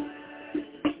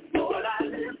 Lord, I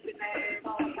lift your name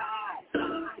on high.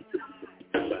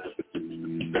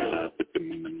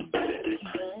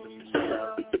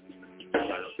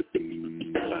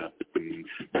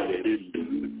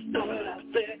 Lord, I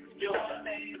lift your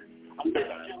name. I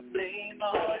lift your name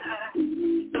on high.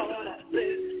 Lord, I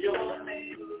lift your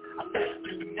name. I lift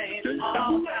your name on high.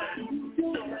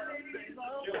 Lord, I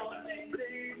lift your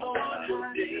name on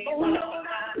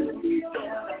high.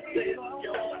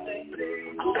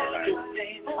 Lord, I lift your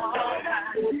name on high. Lord,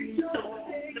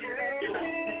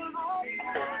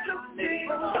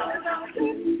 I lift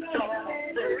your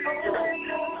name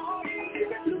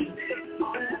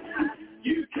on high.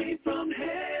 You came from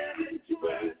heaven to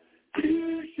earth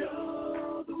to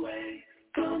show the way,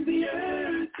 from the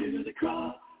earth to the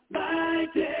cross. My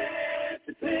debt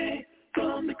to pay,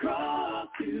 from the cross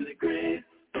to the grave,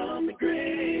 from the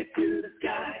grave to the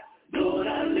sky. Lord,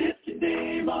 I lift your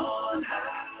name on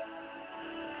high.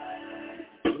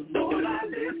 Lord, I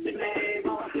lift your name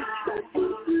on high.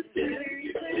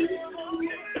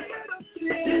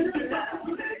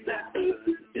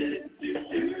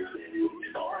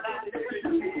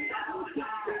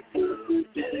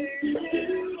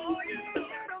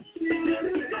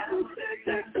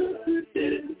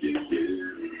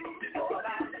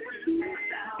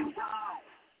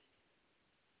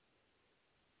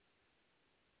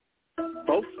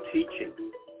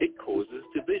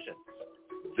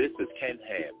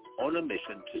 on a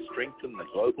mission to strengthen the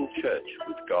global church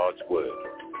with God's Word.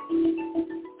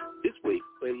 This week,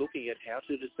 we're looking at how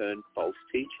to discern false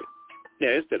teaching. Now,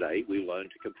 yesterday, we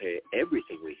learned to compare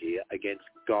everything we hear against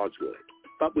God's Word,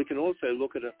 but we can also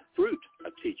look at a fruit a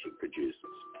teaching produces.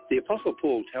 The Apostle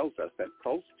Paul tells us that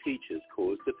false teachers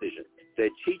cause division. Their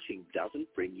teaching doesn't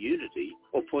bring unity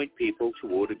or point people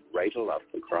toward a greater love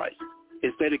for Christ.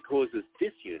 Instead, it causes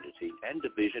disunity and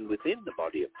division within the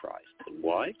body of Christ. And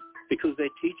why? Because their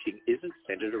teaching isn't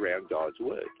centered around God's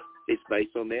Word. It's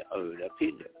based on their own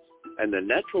opinions. And the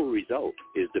natural result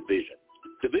is division.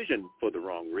 Division for the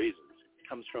wrong reasons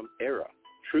comes from error.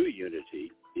 True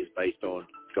unity is based on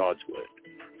God's Word.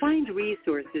 Find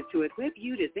resources to equip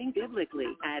you to think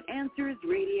biblically at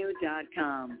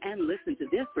AnswersRadio.com and listen to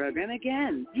this program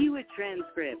again. View a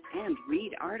transcript and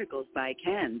read articles by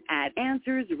Ken at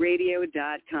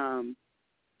AnswersRadio.com.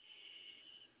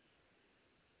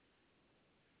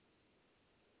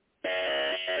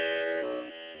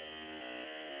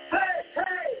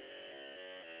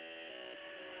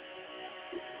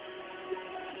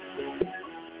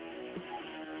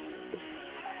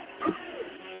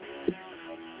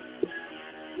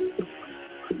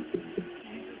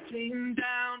 Came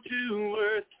down to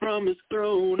earth from his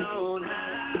throne on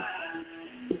high.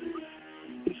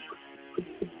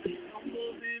 He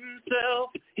humbled himself,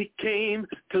 he came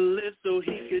to live so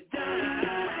he could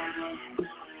die.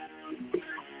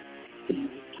 He was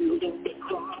killed on the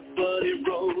cross, but he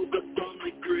rose up from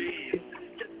the grave.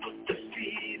 Just put the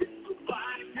seed and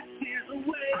survived his tears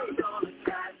away. Gonna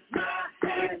cast my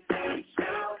head and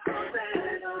shout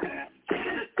Hosanna.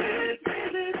 Jesus is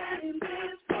risen and he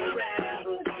lives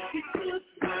forever. He took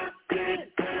my sin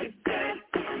and set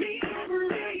me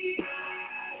free.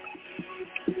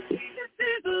 Jesus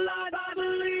is alive, I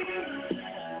believe.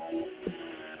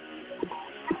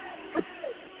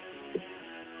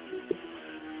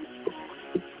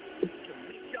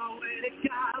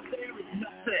 God, there is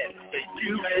nothing that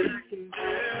you and I can do.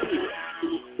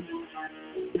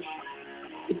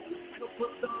 Help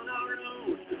us on our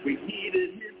own. We needed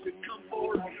him to come for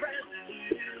our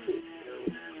rescue.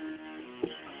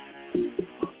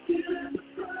 Still at the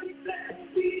price that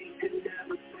we could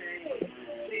never pay.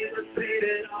 Jesus paid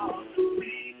it all so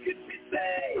we could be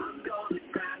saved. I'm gonna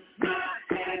grab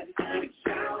my hand and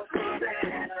shout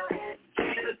Hosanna.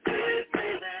 Jesus is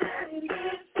risen and he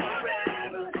lives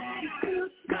forever.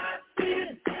 My sin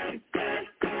and set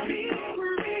me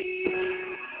free.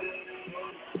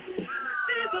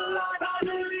 Is alive, I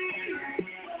believe.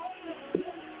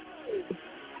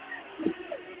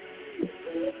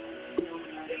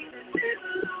 Is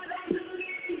alive, I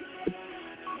believe.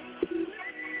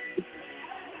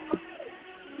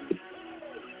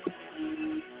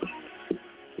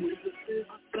 Jesus is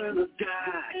the Son of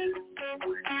God,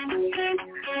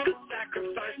 the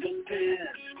sacrifice of sin.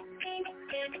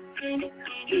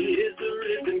 He is the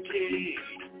risen King.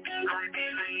 I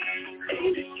believe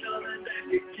and he's coming back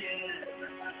again.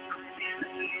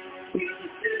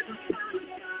 Jesus is the Son of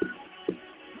God.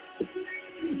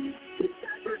 The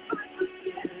sacrifice of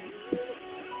sin.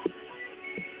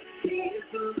 He is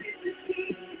the risen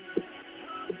King.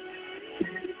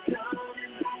 And he's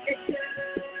coming back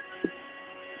again.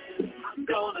 I'm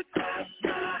gonna clap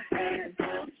my hands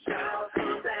and shout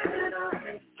Hosanna.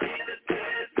 Jesus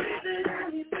is risen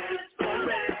and he lives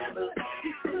forever.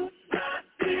 He took my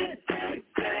sin and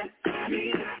set me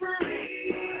free.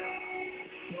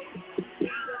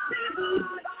 Jesus is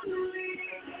alive, I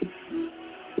believe.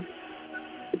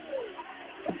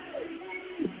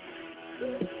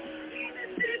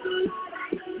 Jesus is alive, I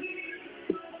believe.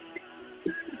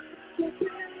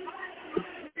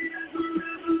 He is the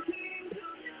risen King.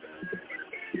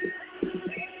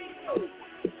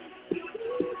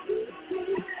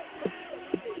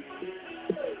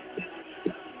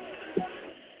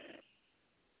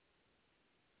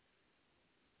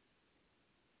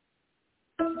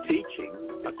 Teaching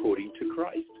according to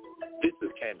Christ. This is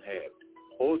Ken Ham,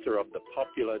 author of the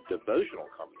popular devotional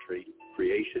commentary,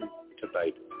 Creation to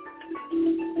Babel.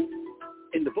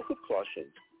 In the book of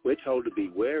Colossians, we're told to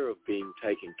beware of being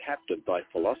taken captive by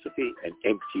philosophy and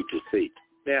empty deceit.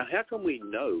 Now, how can we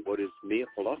know what is mere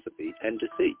philosophy and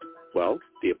deceit? Well,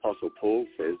 the Apostle Paul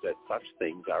says that such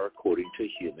things are according to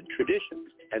human traditions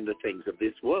and the things of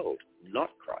this world, not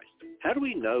Christ. How do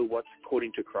we know what's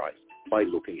according to Christ? By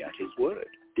looking at his word.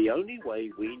 The only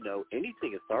way we know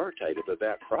anything authoritative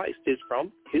about Christ is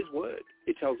from his word.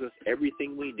 It tells us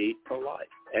everything we need for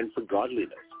life and for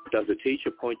godliness. Does a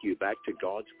teacher point you back to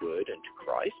God's word and to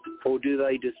Christ, or do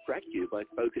they distract you by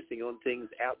focusing on things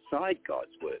outside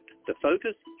God's word? The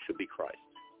focus should be Christ.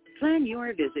 Plan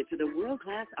your visit to the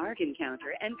world-class Ark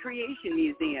Encounter and Creation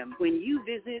Museum when you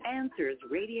visit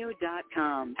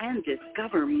AnswersRadio.com and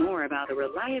discover more about the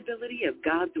reliability of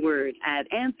God's Word at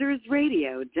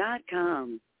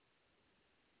AnswersRadio.com.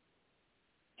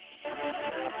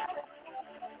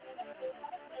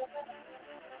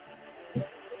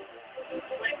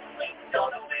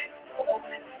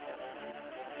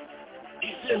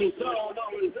 He's in his zone,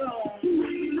 on his own.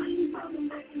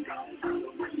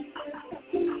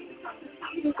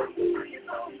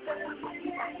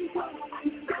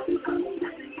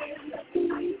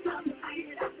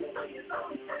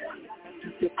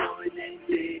 Took a boy named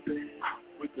David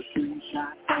with a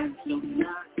slingshot and some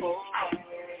knife.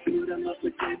 Put him up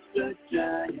against the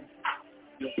giant.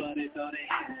 Nobody thought he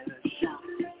had a shot.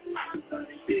 But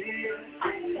he did.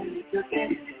 And he took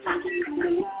it.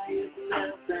 Goliath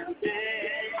fell down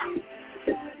dead.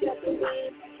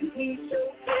 He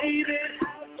showed David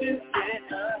how to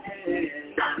get ahead.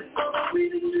 We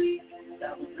the dream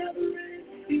that will never end.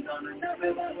 He's on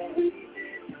another level. We did.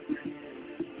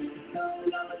 No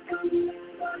love comes in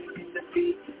the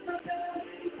feet.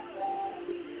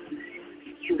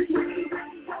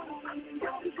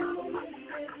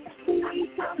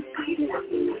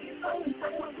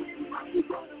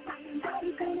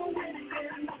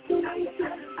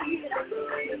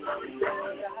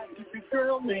 A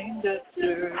girl named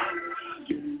Esther,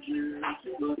 Ginger,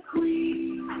 the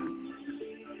queen.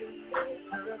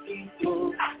 Her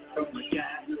people from the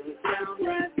guy who was down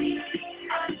right there.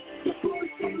 Before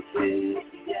she said,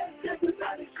 yes,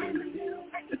 everybody she knew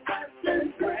the fast and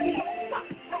pray.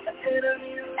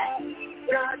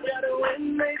 God got a win,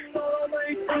 make for my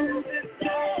friends this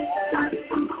day.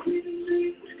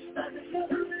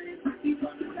 He's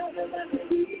on another level.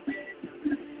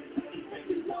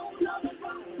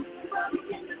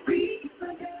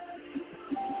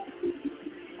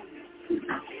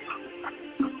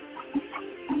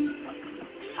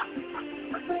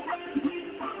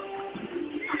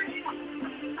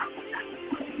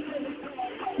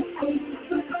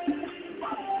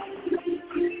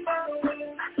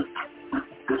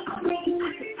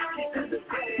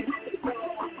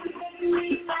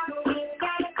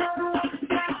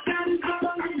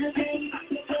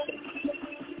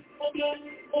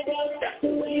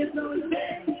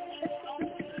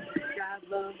 God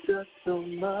loves us so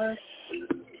much, He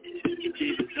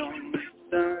gave His only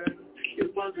Son.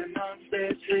 It was an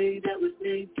unfair trade that was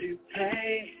made to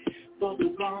pay for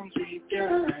the wrongs we've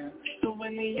done. So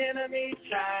when the enemy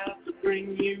tries to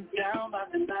bring you down by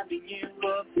reminding you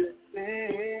of your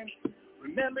sin,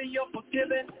 remember you're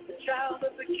forgiven, the child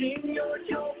of the King, you're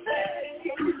your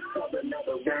faith. For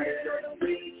another word of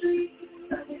victory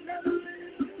that will never end.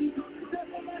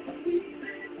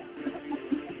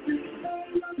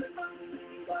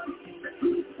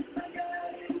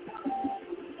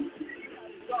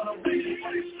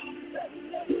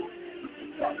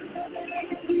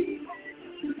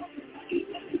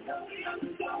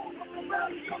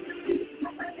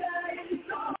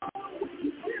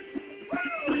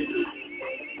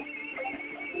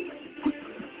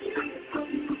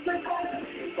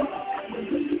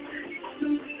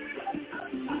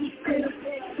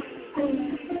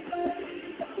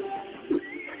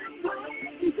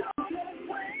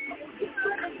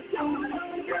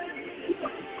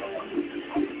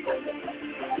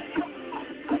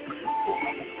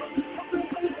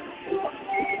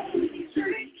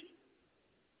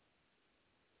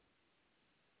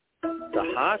 The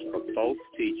Heart of False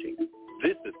Teaching.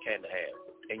 This is Ken Ham,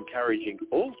 encouraging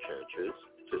all churches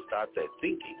to start their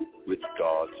thinking with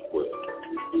God's Word.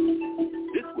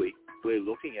 This week, we're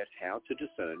looking at how to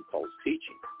discern false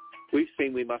teaching. We've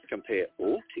seen we must compare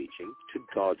all teaching to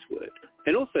God's Word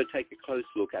and also take a close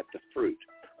look at the fruit.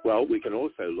 Well, we can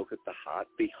also look at the heart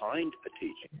behind a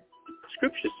teaching.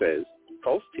 Scripture says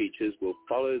false teachers will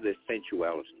follow their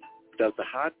sensuality. Does the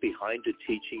heart behind a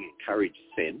teaching encourage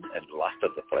sin and lust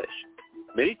of the flesh?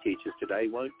 Many teachers today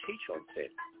won't teach on sin.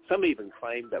 Some even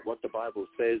claim that what the Bible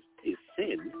says is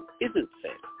sin isn't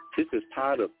sin. This is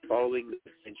part of following the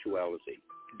sensuality,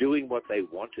 doing what they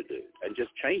want to do, and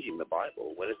just changing the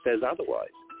Bible when it says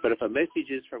otherwise. But if a message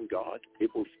is from God, it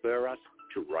will spur us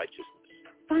to righteousness.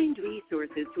 Find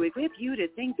resources to equip you to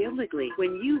think biblically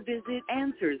when you visit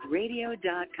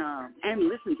AnswersRadio.com and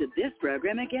listen to this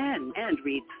program again and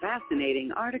read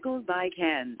fascinating articles by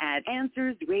Ken at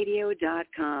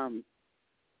AnswersRadio.com.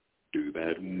 Mother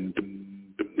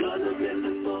in the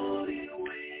morning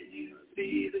when you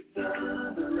see the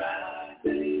sun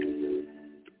rising.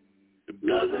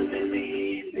 Love Him in the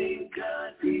evening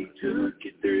 'cause He took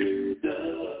you through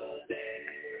the day.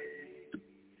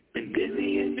 And in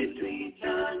the in-between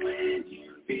time when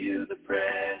you feel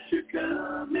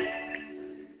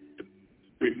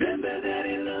Remember that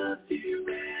he loves you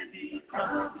and he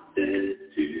promises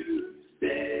to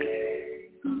stay.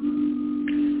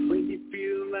 When you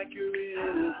feel like you're in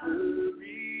a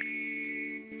hurry,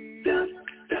 stop,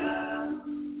 stop,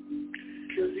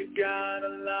 'cause you got a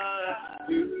lot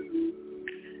to do.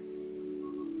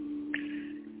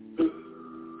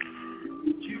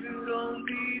 You don't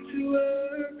need to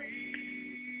worry.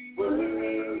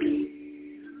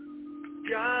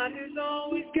 God has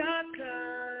always got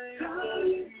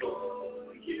time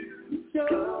for you.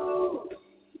 So,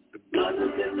 the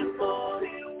blossoms in the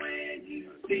morning when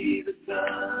you see the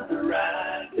sun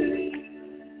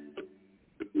rising.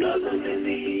 The blossoms in the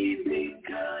evening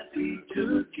 'cause he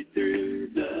took you through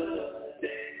the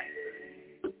day.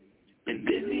 And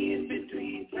in the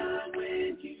in-between time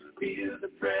when you feel the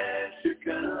pressure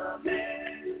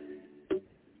coming,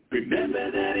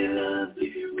 remember that he loves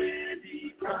you and he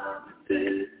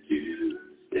promises to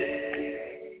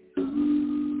stay.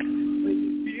 When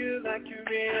you feel like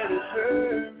you're in a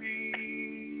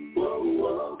hurry, whoa,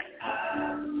 whoa,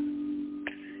 'cause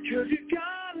you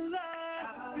got a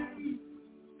lot to do.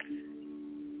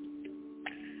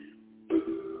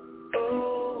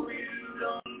 Oh, you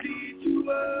don't need to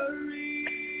worry.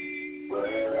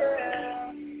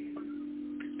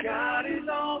 God has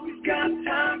always got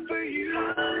time for you.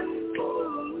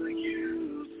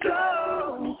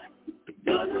 So, the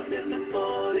blossoms in the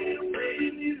morning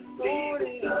when you see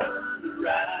the sun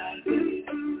rising.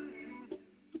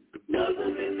 The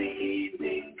blossoms in the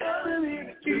evening coming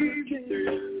to keep you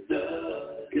through the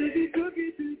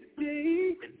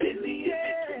day. And in the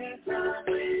in-between time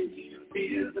when you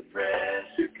feel the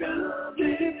pressure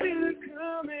coming,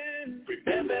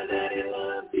 remember that he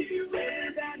loves you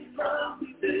and that he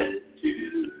promises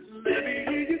to. Let me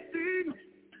hear you sing.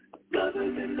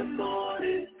 Blossoms in the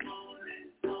morning.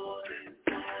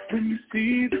 When you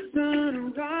see the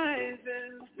sun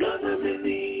rising, blossom in the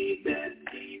evening,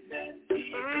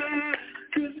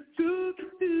 'cause it took you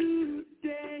through the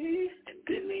day. And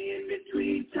in the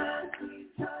in-between time,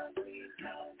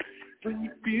 when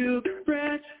you feel the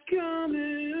pressure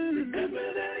coming,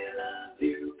 remember that he loves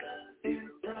you and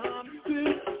promises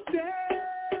to stay.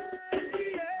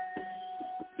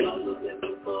 Blossom in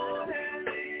the morning,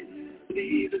 when you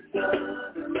see the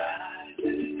sun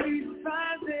rising.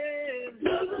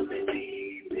 Blossom in the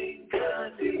evening,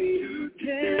 'cause you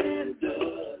can do.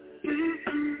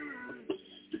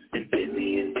 And in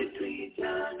the in-between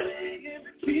time, when you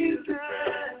feel the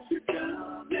pressure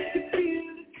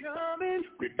coming,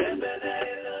 remember that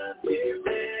he loves you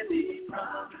and he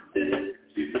promises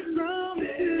to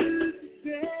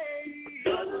stay.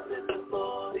 Blossom in the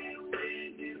morning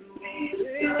when you see the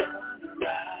sun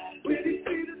rise. When you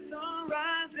see the sun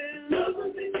rising,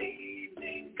 blossom in the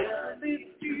evening, 'cause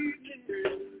you can do.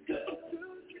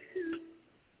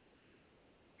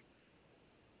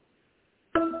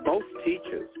 False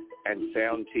teachers and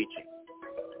sound teaching.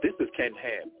 This is Ken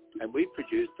Ham, and we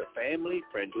produce the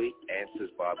family-friendly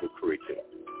Answers Bible curriculum.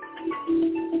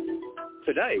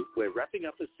 Today, we're wrapping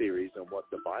up a series on what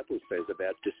the Bible says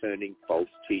about discerning false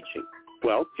teaching.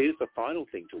 Well, here's the final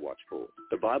thing to watch for.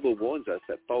 The Bible warns us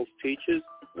that false teachers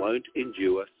won't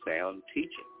endure sound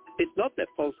teaching. It's not that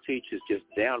false teachers just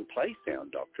downplay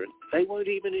sound doctrine. They won't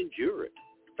even endure it.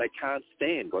 They can't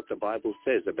stand what the Bible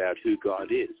says about who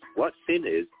God is, what sin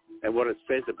is, and what it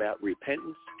says about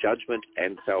repentance, judgment,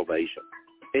 and salvation.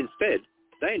 Instead,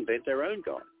 they invent their own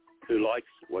God, who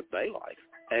likes what they like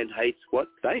and hates what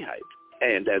they hate.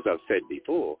 And as I've said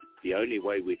before, the only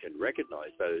way we can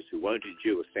recognize those who won't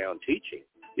endure sound teaching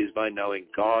is by knowing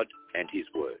God and his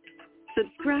word.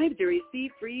 Subscribe to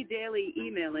receive free daily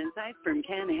email insights from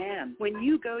Ken Ham. When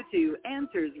you go to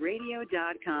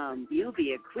AnswersRadio.com, you'll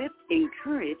be equipped,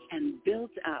 encouraged, and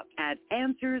built up at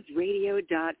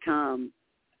AnswersRadio.com.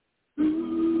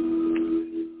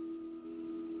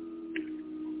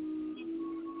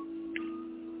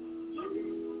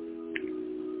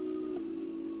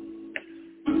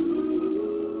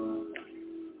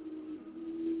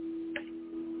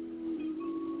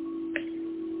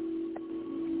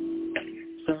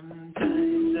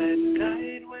 Sometimes at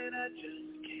night when I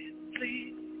just can't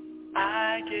sleep,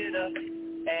 I get up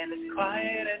and as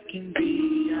quiet as can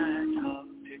be, I talk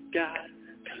to God,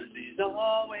 'cause he's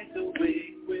always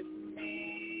awake with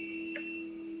me.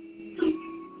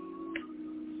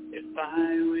 If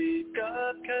I wake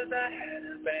up 'cause I had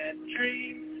a bad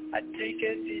dream, I take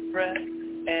a deep breath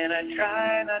and I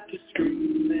try not to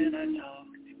scream, and I talk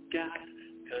to God,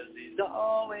 'cause he's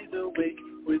always awake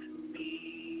with me.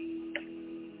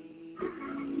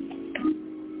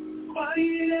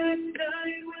 Quiet at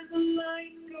night when the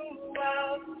lights go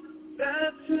out,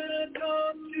 that's when I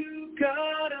talk to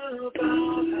God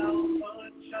about how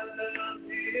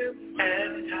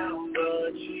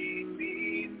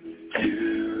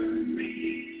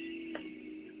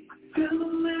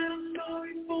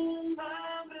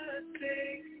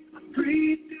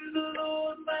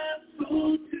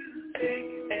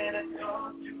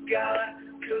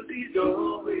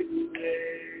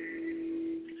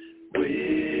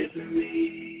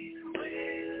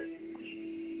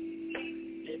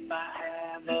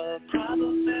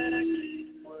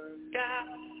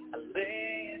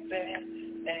bed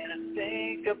and I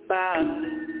think about it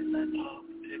and I talk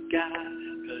to God,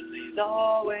 'cause he's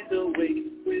always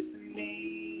awake with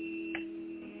me.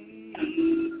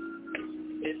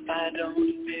 If I don't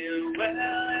feel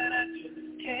well and I just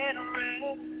can't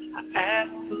rest, I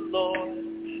ask the Lord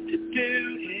to do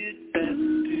his best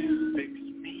to fix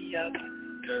me up,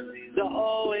 'cause he's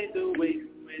always awake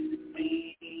with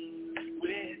me,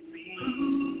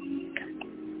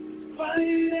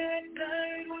 Quiet at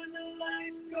night when the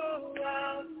lights go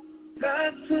out,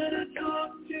 that's when I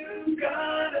talk to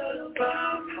God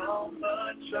about how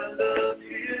much I love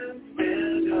him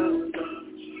and how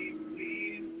much he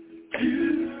means to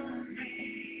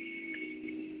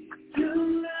me. Till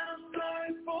now I'm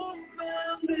sorry for my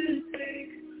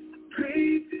mistakes,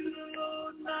 pray to the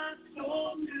Lord my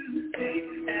soul to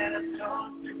save, and I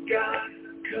talk to God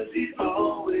 'cause he's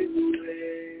always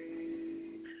there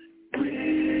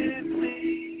with me.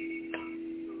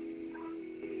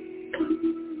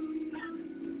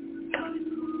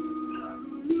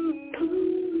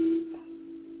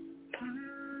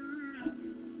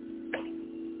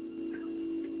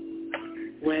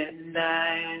 When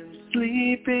I'm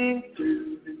sleeping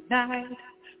through the night,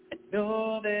 I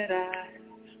know that I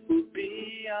will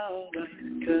be alright,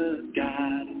 'cause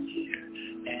God is here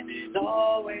and is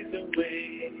always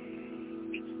awake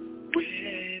with me.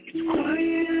 It's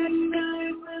quiet at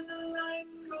night when the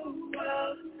lights go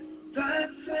out,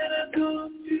 that's when I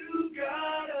talk to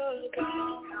God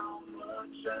about how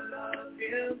much I love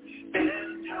him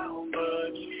and how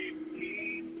much he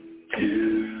means to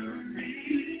me.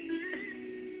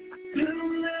 Till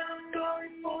I'm sorry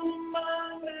for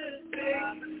my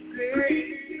mistakes, pray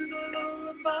to the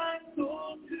Lord my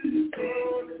soul to save. I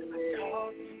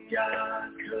talk to God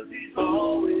 'cause he's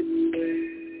always there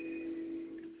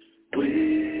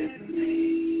with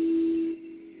me.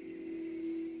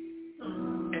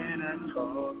 And I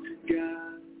talk to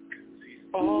God 'cause he's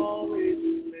always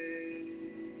there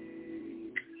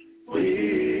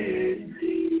with me.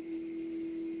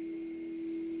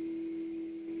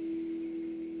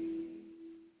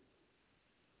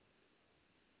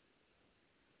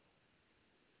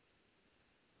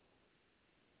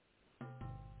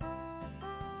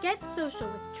 Get social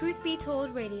with Truth Be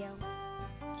Told Radio.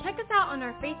 Check us out on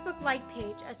our Facebook like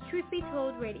page as Truth Be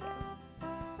Told Radio.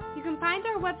 You can find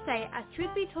our website at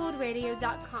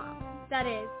truthbetoldradio.com. That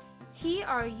is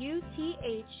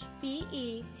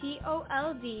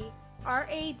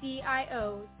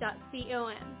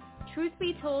truthbetoldradio.com.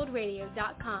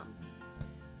 truthbetoldradio.com.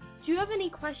 Do you have any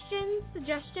questions,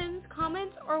 suggestions,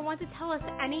 comments, or want to tell us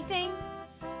anything?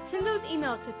 Send those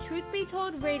emails to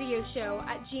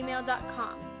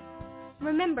truthbetoldradioshow@gmail.com.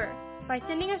 Remember, by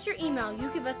sending us your email, you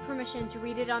give us permission to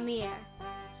read it on the air.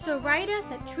 So write us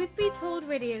at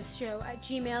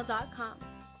truthbetoldradioshow@gmail.com.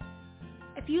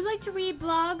 If you like to read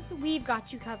blogs, we've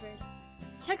got you covered.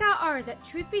 Check out ours at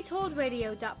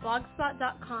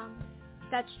truthbetoldradio.blogspot.com.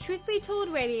 That's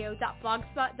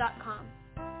truthbetoldradio.blogspot.com.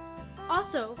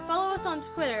 Also, follow us on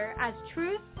Twitter as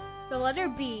Truth, the letter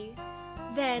B,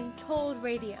 then Told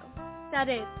Radio. That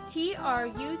is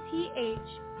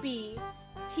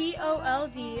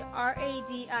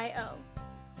TruthBToldradio.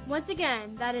 Once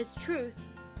again, that is Truth,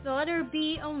 the letter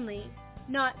B only,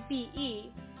 not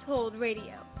BE, Told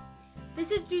Radio.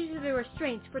 This is due to the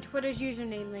restraints for Twitter's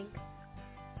username links.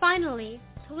 Finally,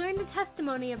 to learn the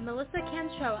testimony of Melissa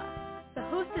Canchoa, the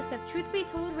hostess of Truth Be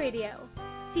Told Radio,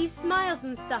 see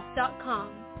smilesandstuff.com.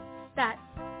 That's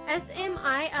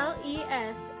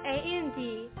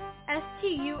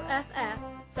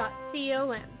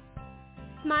smilesandstuff.com.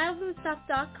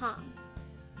 Smilesandstuff.com.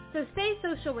 So stay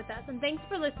social with us, and thanks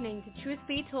for listening to Truth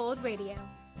Be Told Radio.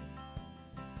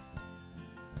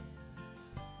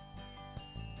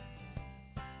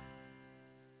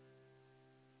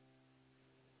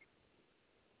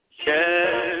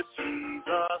 Yes,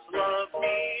 Jesus loves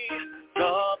me,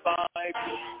 the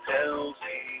Bible tells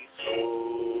me so.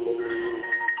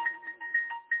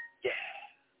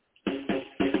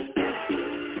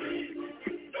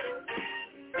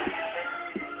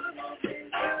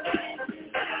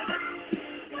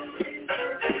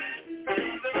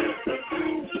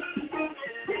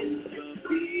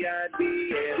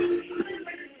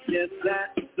 Yes,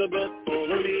 that's the book for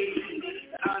me.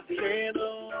 I stand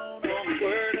alone on the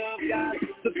Word of God.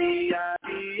 The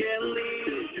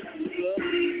B-I-B-L-E. The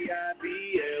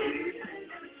B-I-B-L-E.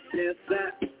 Yes,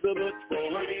 that's the book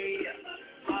for me.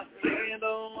 I stand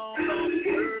alone on the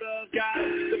Word of God.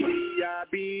 The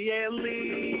B-I-B-L-E.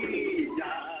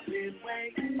 I've been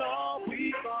waiting all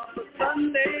week on the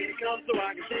Sunday to come so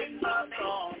I can sing my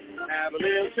song. Have a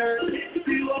little church,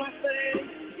 do what I say.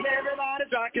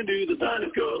 Everybody's rocking to the Sunday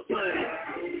school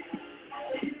swing.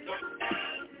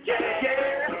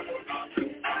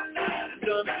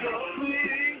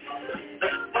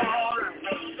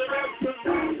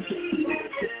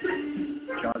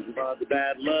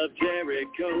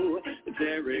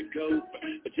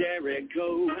 Jericho.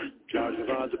 Joshua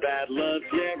fought the battle of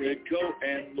Jericho,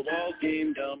 and the walls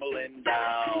came tumbling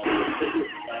down.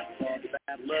 Fought the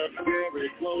battle of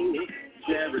Jericho,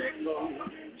 Jericho,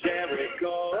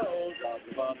 Jericho.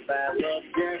 Joshua fought the battle of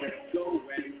Jericho,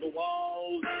 and the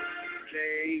walls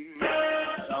came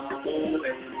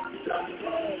tumbling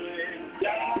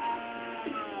down.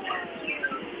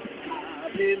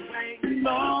 I've been waiting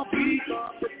all week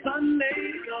for Sunday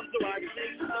to come so I can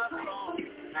sing my song.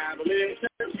 Have a little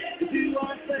church to do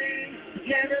our thing.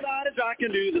 Everybody's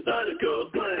rocking to the Sunday school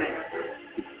swing.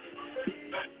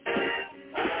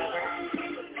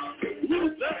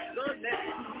 Who's the Sunday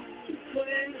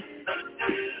swing?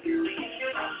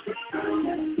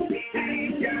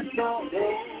 He's got the whole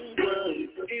world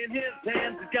in his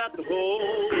hands. He's got the whole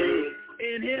world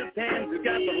in his hands. He's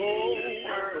got the whole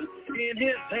world in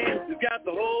his hands. He's got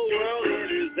the whole world in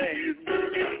his hands.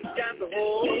 He's got the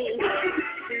whole world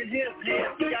in his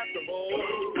hands. He's got the whole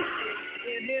world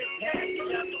in his hands. He's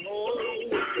got the whole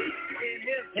world in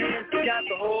his hands. He's got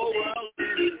the whole world in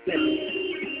his hands.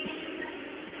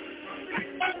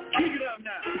 Keep it up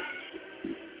now.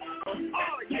 Oh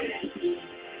yeah.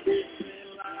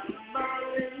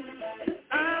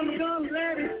 I'm gonna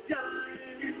let it shine.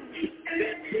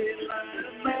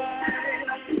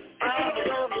 I'm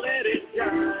gonna let it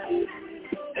shine.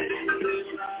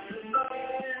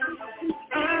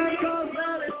 I'm gonna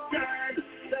let it shine.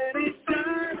 Let it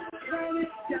shine. Let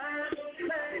it shine.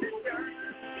 Let it shine.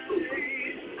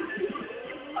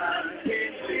 I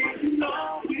can't sing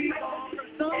all week on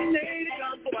Sunday to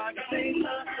come so I can sing my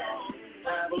song.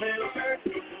 Have a little church,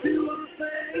 do a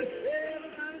thing.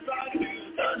 Everybody's rocking to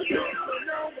the Sunday. So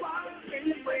nobody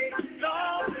can wait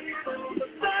all week on the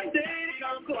Sunday to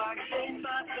come so I can sing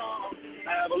my song.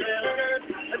 Have a little church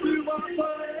and do our thing.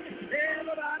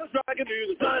 Everybody's rocking to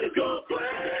the Sunday school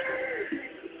play.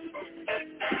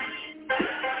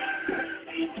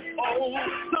 Oh,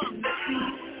 Sunday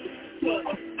school.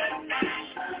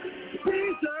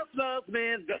 Jesus loves me,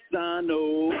 just I know.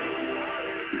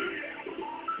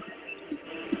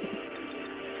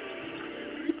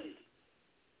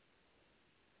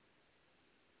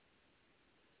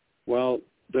 Well,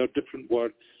 there are different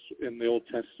words in the Old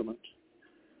Testament.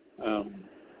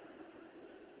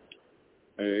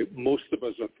 Most of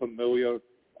us are familiar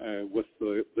with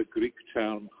the Greek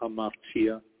term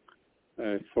hamartia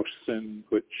for sin,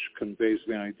 which conveys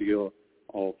the idea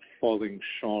of falling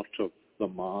short of the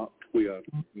mark. We are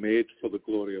made for the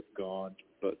glory of God,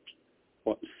 but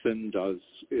what sin does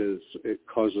is it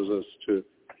causes us to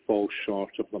fall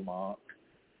short of the mark.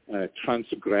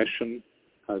 Transgression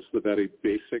has the very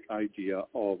basic idea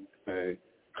of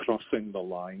crossing the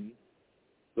line,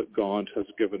 that God has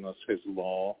given us his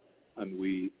law and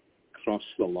we cross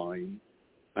the line.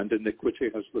 And iniquity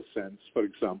has the sense, for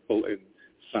example, in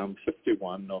Psalm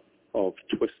 51 of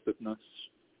twistedness,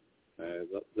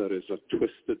 that there is a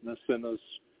twistedness in us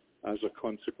as a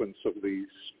consequence of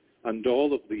these. And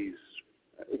all of these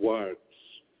words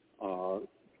are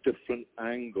different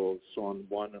angles on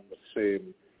one and the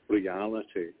same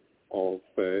reality of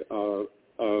our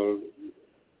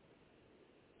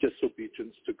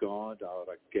disobedience to God, our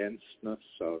againstness,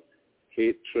 our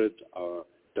hatred, our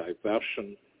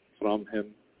diversion from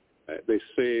him. They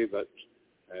say that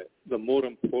the more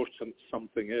important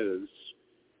something is,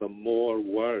 the more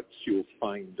words you'll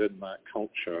find in that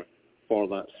culture for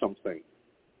that something.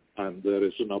 And there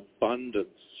is an abundance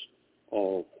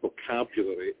of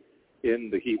vocabulary in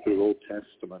the Hebrew Old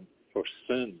Testament for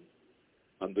sin.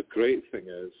 And the great thing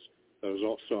is, there's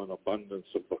also an abundance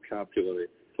of vocabulary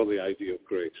for the idea of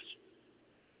grace.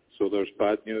 So there's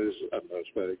bad news and there's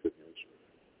very good news.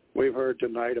 We've heard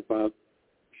tonight about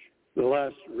the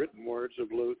last written words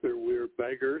of Luther, we're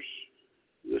beggars.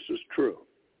 This is true.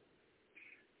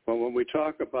 But when we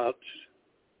talk about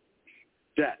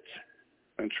debt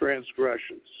and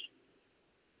transgressions,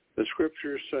 the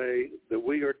scriptures say that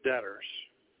we are debtors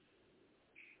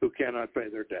who cannot pay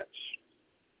their debts.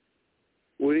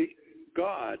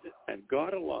 God and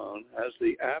God alone has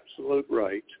the absolute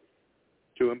right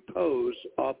to impose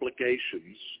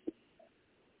obligations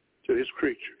to his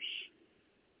creatures.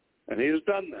 And he has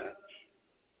done that.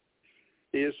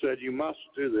 He has said, you must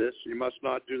do this, you must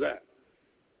not do that.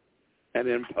 And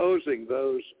imposing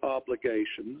those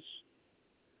obligations,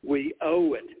 we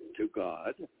owe it to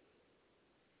God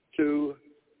to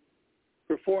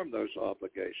perform those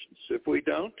obligations. If we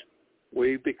don't,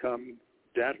 we become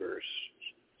debtors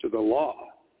to the law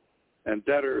and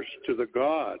debtors to the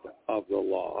God of the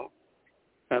law.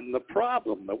 And the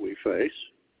problem that we face,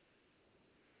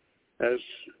 as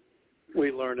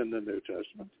we learn in the New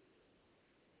Testament,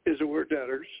 is that we're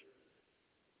debtors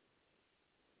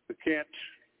who can't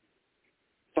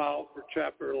filed for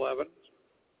Chapter 11.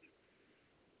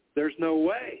 There's no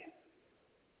way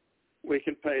we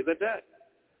can pay the debt.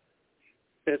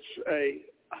 It's a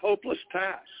hopeless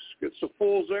task. It's a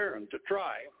fool's errand to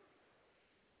try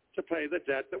to pay the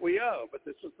debt that we owe. But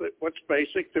this is what's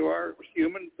basic to our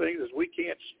human things is we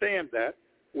can't stand that.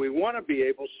 We want to be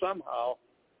able somehow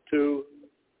to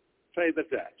pay the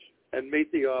debt and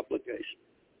meet the obligation,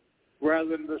 rather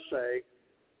than to say,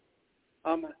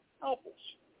 I'm helpless.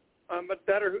 I'm a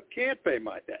debtor who can't pay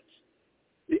my debts.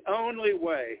 The only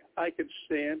way I can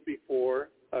stand before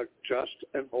a just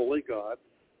and holy God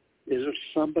is if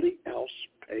somebody else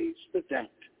pays the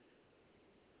debt.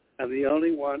 And the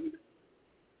only one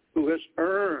who has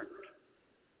earned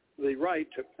the right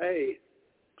to pay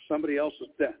somebody else's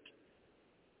debt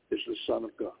is the Son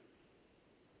of God.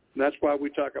 And that's why we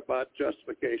talk about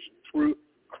justification through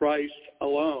Christ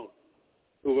alone,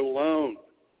 who alone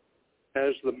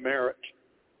has the merit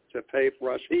to pay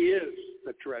for us. He is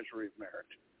the treasury of merit.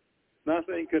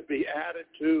 Nothing could be added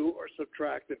to or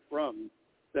subtracted from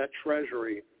that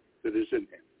treasury that is in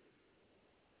him.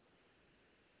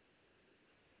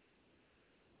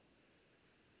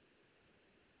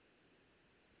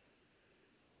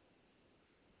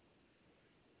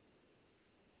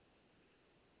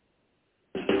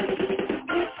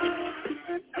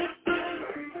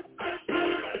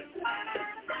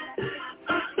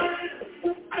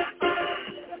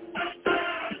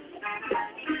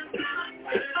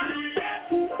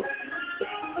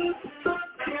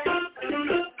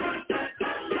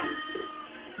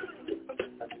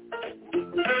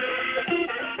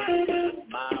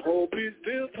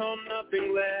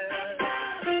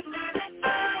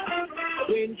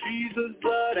 In Jesus'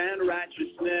 blood and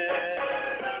righteousness,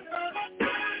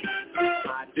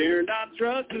 I dare not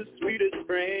trust the sweetest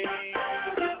frame,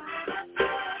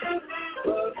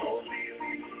 but only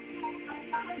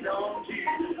lean on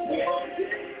Jesus one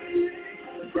day.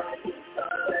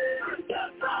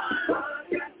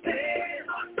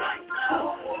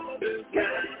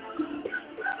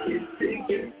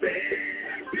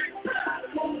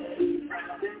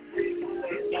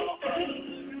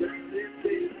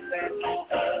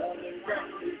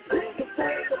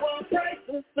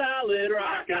 Solid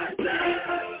rock I stand.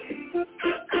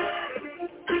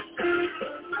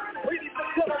 Ladies and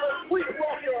gentlemen, we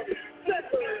welcome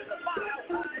settlers of my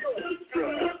darkness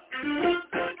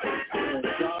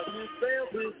veils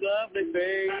his lovely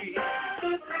face.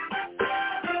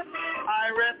 I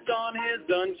rest on his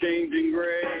unchanging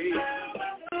grace.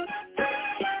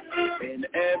 In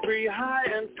every high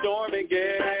and stormy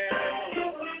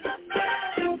gale,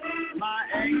 my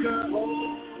anchor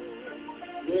holds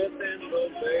within the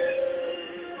veil.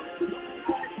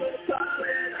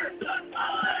 All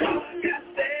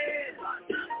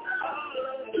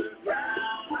of the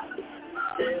ground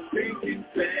is sinking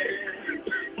sand.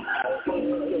 All of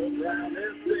the ground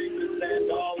is sinking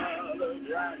sand. All of the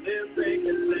ground is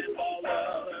sinking sand. All of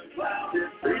the ground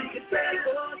is sinking sand.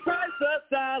 For Christ the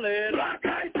solid rock I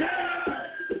stand.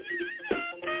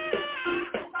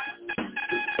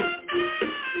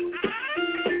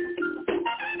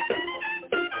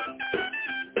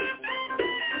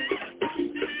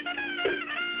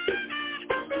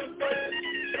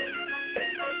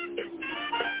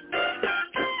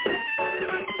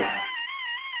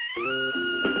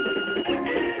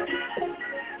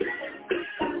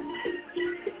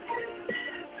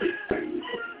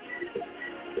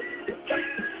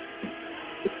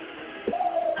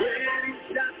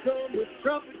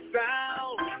 Trumpet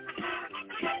sound,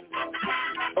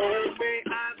 oh may I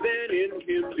then in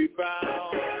him be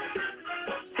found,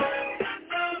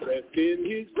 rest in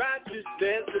his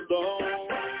righteousness alone,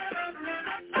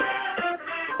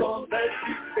 so that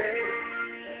you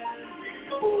stand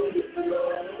before the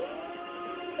throne,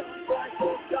 like a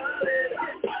solid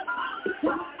rock I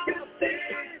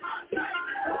stand,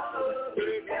 all the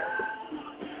ground,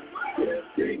 just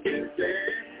sinking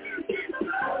sand.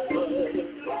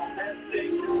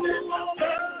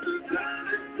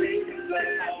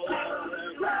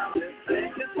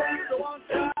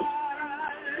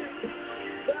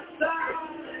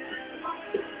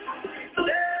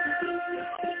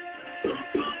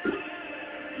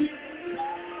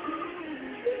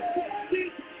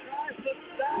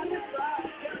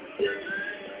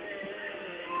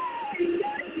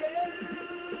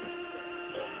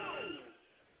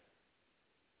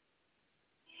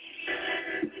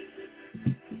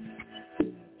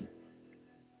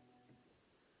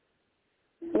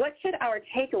 What should our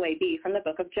takeaway be from the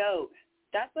book of Job?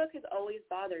 That book has always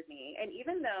bothered me, and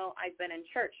even though I've been in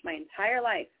church my entire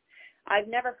life, I've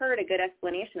never heard a good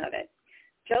explanation of it.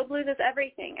 Job loses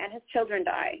everything and his children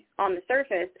die. On the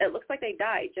surface, it looks like they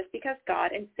died just because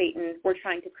God and Satan were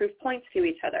trying to prove points to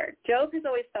each other. Job has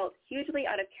always felt hugely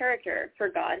out of character for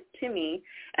God to me,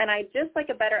 and I'd just like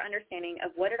a better understanding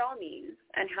of what it all means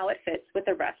and how it fits with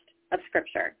the rest of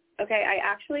Scripture. Okay, I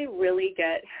actually really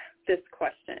get this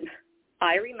question.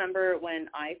 I remember when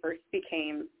I first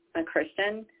became a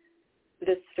Christian,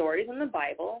 the stories in the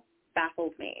Bible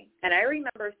baffled me. And I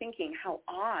remember thinking how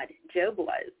odd Job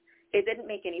was. It didn't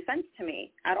make any sense to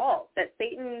me at all that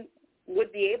Satan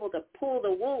would be able to pull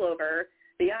the wool over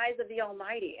the eyes of the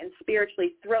Almighty and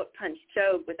spiritually throat punch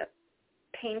Job with a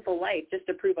painful life just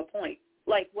to prove a point.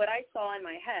 Like, what I saw in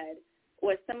my head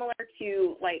was similar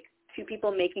to, like, two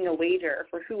people making a wager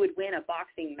for who would win a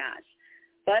boxing match.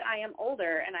 But I am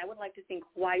older, and I would like to think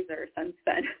wiser since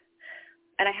then.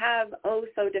 And I have,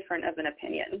 so different of an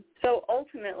opinion. So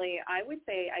ultimately, I would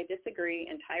say I disagree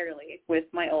entirely with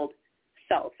my old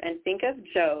self and think of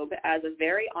Job as a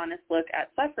very honest look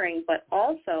at suffering, but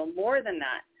also more than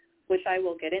that, which I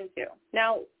will get into.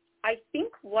 Now, I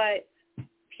think what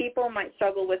people might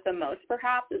struggle with the most,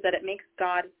 perhaps, is that it makes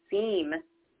God seem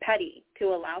petty to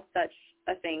allow such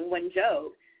a thing when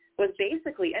Job was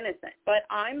basically innocent. But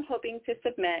I'm hoping to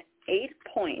submit 8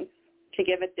 points to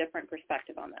give a different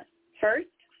perspective on this. First,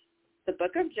 the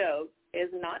book of Job is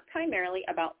not primarily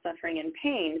about suffering and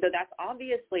pain, though that's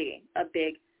obviously a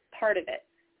big part of it.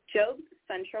 Job's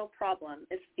central problem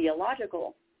is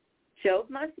theological. Job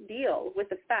must deal with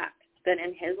the fact that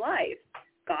in his life,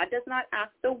 God does not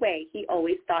act the way he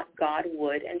always thought God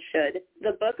would and should.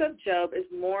 The book of Job is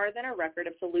more than a record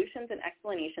of solutions and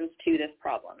explanations to this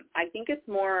problem. I think it's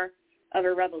more of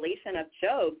a revelation of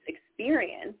Job's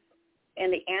experience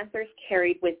and the answers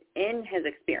carried within his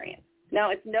experience.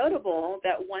 Now, it's notable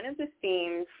that one of the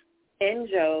themes in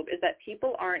Job is that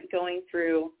people aren't going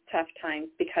through tough times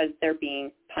because they're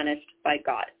being punished by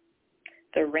God.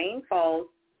 The rain falls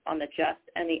on the just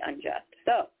and the unjust.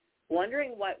 So,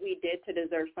 wondering what we did to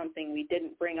deserve something we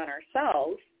didn't bring on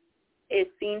ourselves is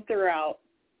seen throughout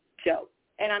Job.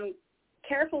 And I'm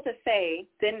careful to say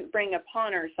didn't bring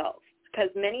upon ourselves, because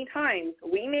many times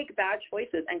we make bad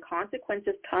choices and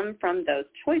consequences come from those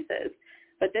choices.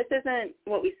 But this isn't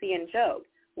what we see in Job.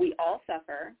 We all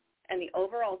suffer, and the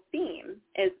overall theme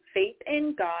is faith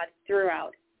in God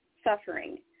throughout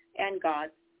suffering and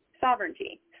God's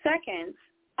sovereignty. Second,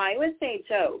 I would say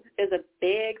Job is a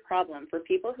big problem for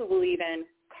people who believe in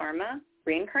karma,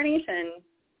 reincarnation,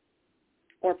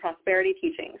 or prosperity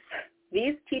teachings.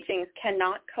 These teachings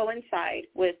cannot coincide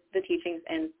with the teachings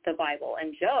in the Bible,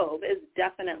 and Job is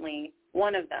definitely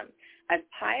one of them. As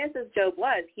pious as Job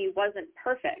was, he wasn't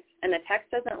perfect, and the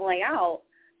text doesn't lay out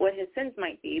what his sins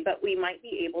might be, but we might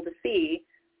be able to see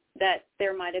that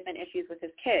there might have been issues with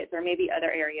his kids or maybe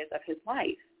other areas of his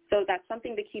life. So that's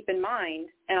something to keep in mind,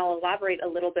 and I'll elaborate a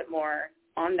little bit more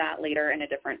on that later in a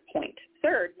different point.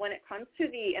 Third, when it comes to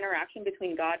the interaction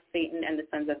between God, Satan, and the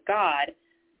sons of God,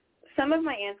 some of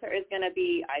my answer is going to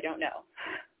be, I don't know.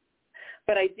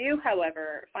 But I do,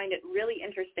 however, find it really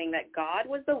interesting that God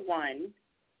was the one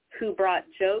who brought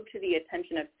Job to the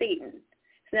attention of Satan.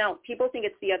 So now, people think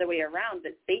it's the other way around,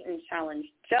 that Satan challenged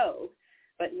Job,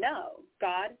 but no,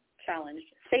 God challenged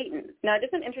Satan. Now,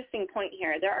 just an interesting point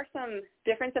here. There are some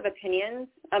difference of opinions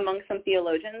among some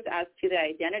theologians as to the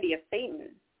identity of Satan.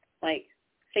 Like,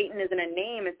 Satan isn't a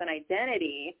name, it's an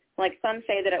identity. Like, some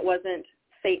say that it wasn't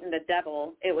Satan the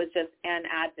devil, it was just an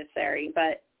adversary,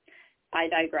 but I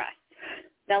digress.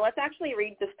 Now, let's actually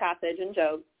read this passage in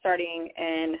Job, starting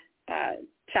in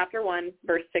chapter 1,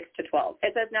 verse 6 to 12.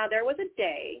 It says, "Now there was a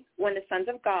day when the sons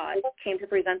of God came to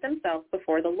present themselves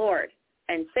before the Lord,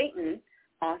 and Satan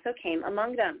also came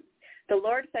among them. The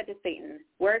Lord said to Satan,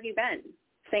 'Where have you been?'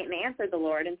 Satan answered the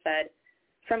Lord and said,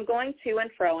 'From going to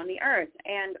and fro on the earth,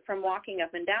 and from walking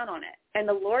up and down on it.' And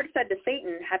the Lord said to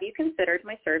Satan, 'Have you considered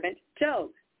my servant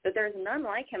Job, that there is none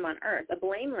like him on earth, a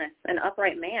blameless and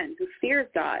upright man who fears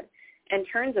God and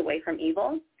turns away from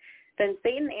evil?' Then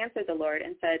Satan answered the Lord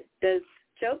and said, 'Does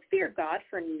Job fear God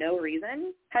for no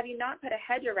reason? Have you not put a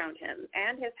hedge around him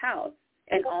and his house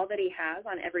and all that he has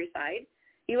on every side?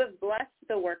 You have blessed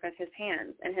the work of his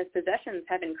hands, and his possessions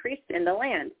have increased in the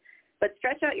land. But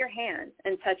stretch out your hand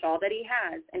and touch all that he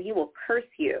has, and he will curse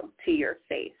you to your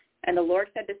face.' And the Lord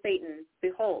said to Satan,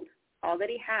 'Behold, all that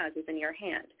he has is in your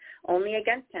hand. Only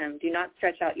against him do not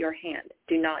stretch out your hand.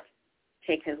 Do not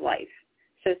take his life.'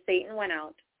 So Satan went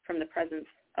out from the presence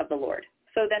of the Lord."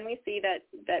 So then we see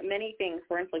that many things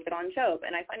were inflicted on Job.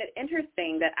 And I find it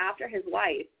interesting that after his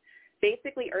wife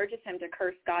basically urges him to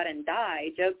curse God and die,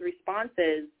 Job's response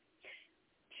is,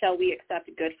 "Shall we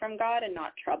accept good from God and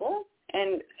not trouble?"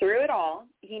 And through it all,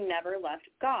 he never left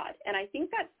God. And I think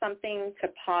that's something to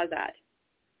pause at.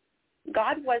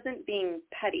 God wasn't being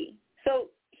petty. So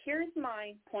here's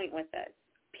my point with this.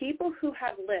 People who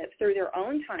have lived through their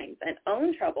own times and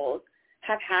own troubles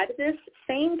have had this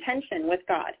same tension with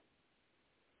God,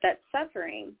 that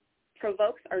suffering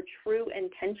provokes our true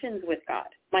intentions with God.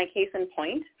 My case in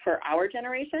point, for our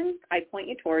generation, I point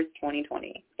you towards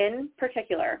 2020. In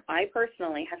particular, I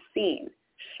personally have seen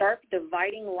sharp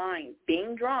dividing lines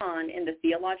being drawn in the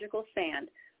theological sand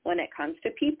when it comes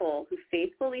to people who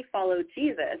faithfully follow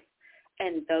Jesus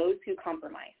and those who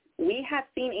compromise. We have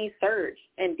seen a surge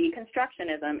in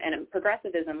deconstructionism and in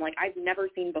progressivism like I've never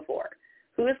seen before.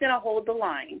 Who is going to hold the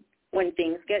line when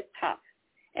things get tough,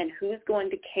 and who's going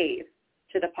to cave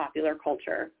to the popular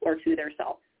culture or to their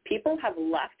self? People have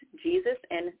left Jesus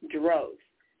in droves.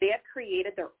 They have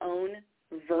created their own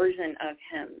version of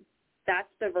him. That's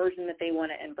the version that they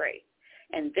want to embrace.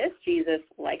 And this Jesus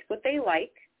likes what they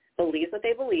like, believes what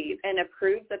they believe, and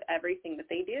approves of everything that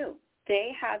they do.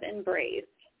 They have embraced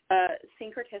a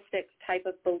syncretistic type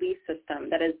of belief system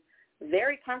that is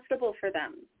very comfortable for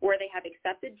them, where they have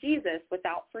accepted Jesus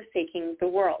without forsaking the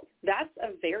world. That's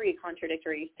a very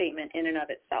contradictory statement in and of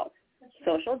itself.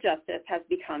 Social justice has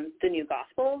become the new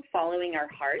gospel. Following our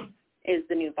hearts is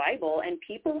the new Bible, and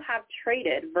people have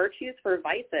traded virtues for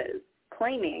vices,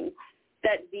 claiming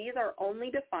that these are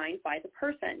only defined by the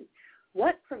person.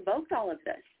 What provoked all of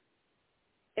this?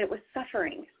 It was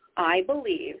suffering. I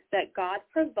believe that God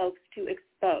provokes to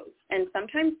expose, and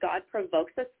sometimes God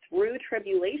provokes us through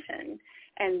tribulation,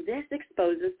 and this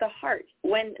exposes the heart.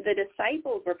 When the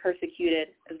disciples were persecuted,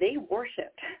 they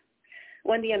worshiped.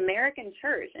 When the American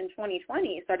church in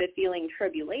 2020 started feeling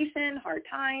tribulation, hard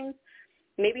times,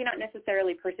 maybe not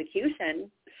necessarily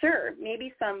persecution, sure,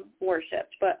 maybe some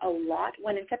worshiped, but a lot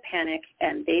went into panic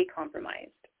and they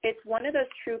compromised. It's one of those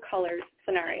true colors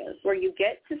scenarios where you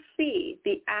get to see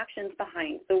the actions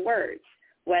behind the words,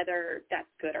 whether that's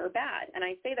good or bad. And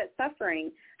I say that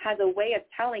suffering has a way of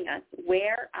telling us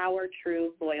where our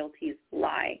true loyalties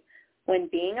lie. When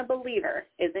being a believer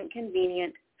isn't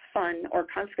convenient, fun, or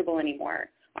comfortable anymore,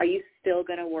 are you still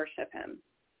going to worship him?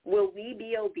 Will we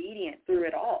be obedient through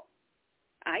it all?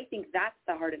 I think that's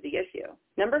the heart of the issue.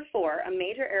 Number 4, a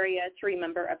major area to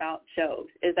remember about Job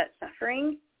is that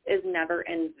suffering is never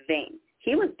in vain.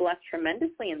 He was blessed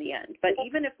tremendously in the end, but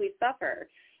even if we suffer,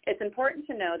 it's important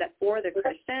to know that for the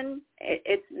Christian,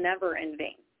 it's never in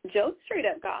vain. Job straight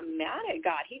up got mad at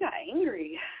God. He got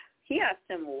angry. He asked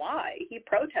him why. He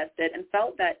protested and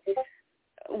felt that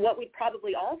what we'd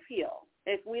probably all feel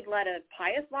if we'd led a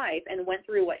pious life and went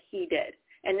through what he did.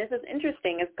 And this is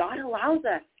interesting, as God allows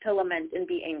us to lament and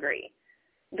be angry.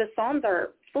 The Psalms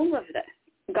are full of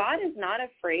this. God is not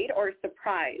afraid or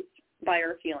surprised by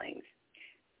our feelings.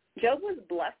 Job was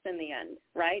blessed in the end,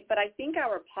 right? But I think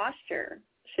our posture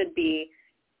should be,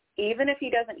 even if he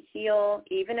doesn't heal,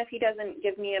 even if he doesn't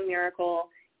give me a miracle,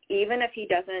 even if he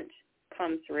doesn't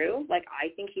come through like I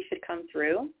think he should come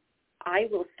through, I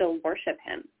will still worship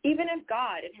him. Even if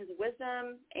God, in his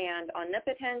wisdom and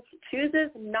omnipotence, chooses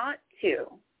not to,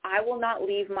 I will not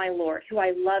leave my Lord, who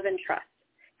I love and trust.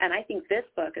 And I think this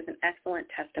book is an excellent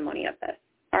testimony of this.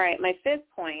 All right, my 5th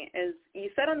point is, you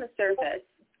said on the surface,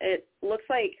 it looks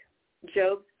like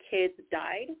Job's kids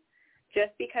died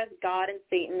just because God and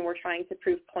Satan were trying to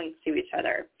prove points to each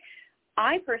other.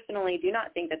 I personally do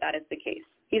not think that that is the case.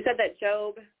 You said that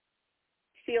Job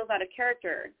feels out of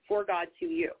character for God to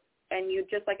you, and you'd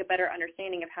just like a better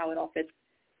understanding of how it all fits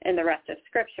in the rest of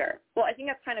Scripture. Well, I think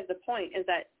that's kind of the point, is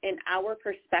that in our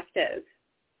perspective,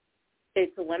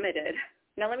 it's limited.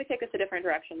 Now let me take us a different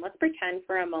direction. Let's pretend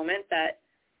for a moment that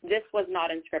this was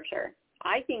not in Scripture.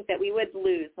 I think that we would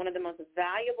lose one of the most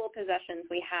valuable possessions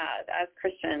we have as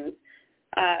Christians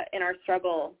in our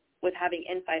struggle with having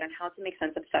insight on how to make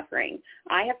sense of suffering.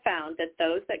 I have found that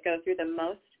those that go through the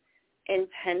most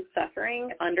intense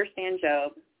suffering understand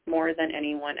Job more than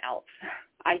anyone else.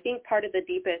 I think part of the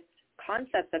deepest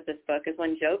concepts of this book is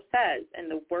when Job says, in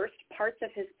the worst parts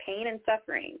of his pain and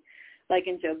suffering, like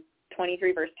in Job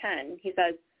 23 verse 10, he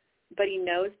says, but he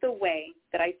knows the way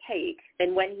that I take,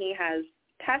 and when he has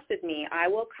tested me, I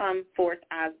will come forth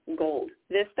as gold.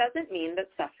 This doesn't mean that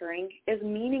suffering is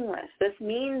meaningless. This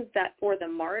means that for the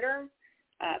martyr,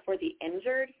 for the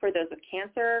injured, for those with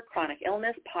cancer, chronic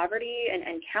illness, poverty,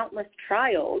 and countless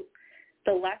trials,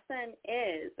 the lesson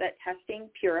is that testing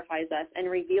purifies us and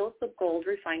reveals the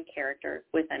gold-refined character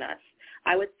within us.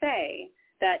 I would say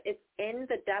that it's in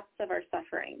the depths of our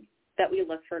suffering that we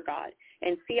look for God.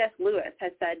 And C.S. Lewis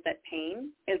has said that pain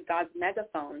is God's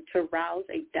megaphone to rouse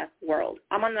a deaf world.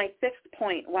 I'm on my 6th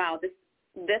point. Wow,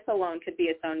 this alone could be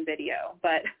its own video,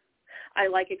 but I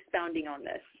like expounding on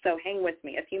this, so hang with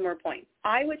me. A few more points.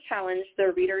 I would challenge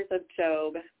the readers of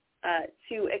Job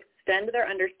to extend their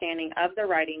understanding of the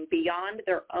writing beyond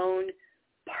their own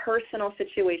personal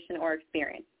situation or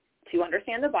experience. To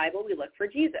understand the Bible, we look for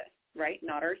Jesus, right?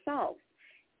 Not ourselves.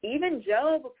 Even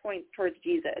Job points towards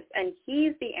Jesus, and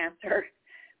he's the answer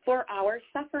for our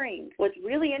suffering. What's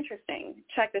really interesting,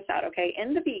 check this out, okay?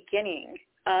 In the beginning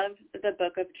of the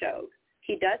book of Job,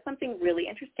 he does something really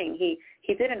interesting.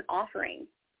 He did an offering,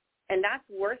 and that's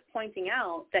worth pointing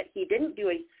out that he didn't do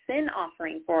a sin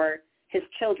offering for his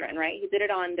children, right? He did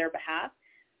it on their behalf.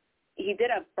 He did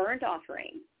a burnt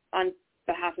offering on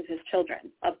behalf of his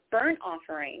children. A burnt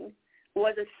offering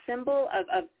was a symbol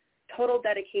of total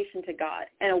dedication to God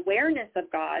and awareness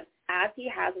of God as he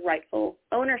has rightful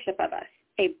ownership of us.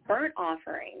 A burnt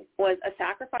offering was a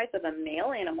sacrifice of a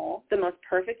male animal, the most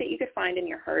perfect that you could find in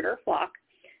your herd or flock,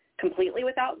 completely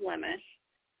without blemish,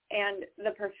 and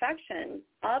the perfection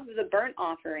of the burnt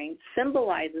offering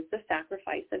symbolizes the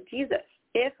sacrifice of Jesus.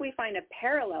 If we find a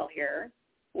parallel here,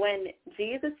 when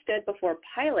Jesus stood before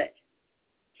Pilate,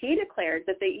 he declared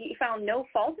that he found no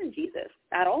fault in Jesus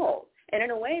at all. And in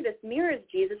a way, this mirrors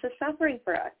Jesus' suffering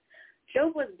for us.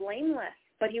 Job was blameless,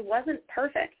 but he wasn't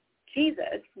perfect.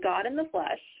 Jesus, God in the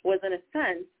flesh, was in a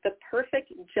sense the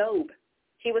perfect Job.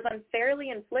 He was unfairly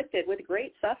inflicted with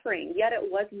great suffering, yet it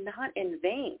was not in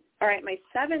vain. All right, my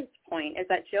seventh point is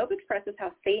that Job expresses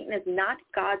how Satan is not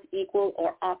God's equal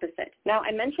or opposite. Now,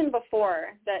 I mentioned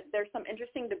before that there's some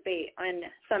interesting debate in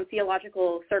some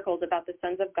theological circles about the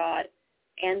sons of God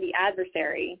and the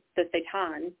adversary, the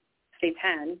Satan,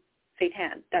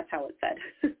 that's how it's said,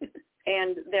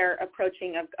 and their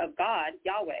approaching of God,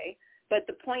 Yahweh. But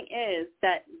the point is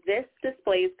that this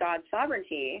displays God's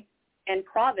sovereignty and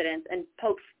providence and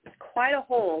pokes quite a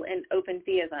hole in open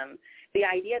theism, the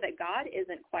idea that God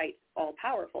isn't quite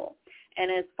all-powerful.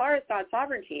 And as far as God's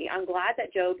sovereignty, I'm glad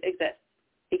that Job exists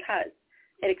because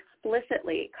it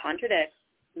explicitly contradicts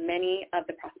many of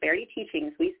the prosperity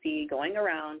teachings we see going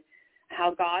around,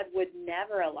 how God would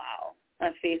never allow a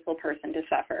faithful person to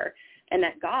suffer, and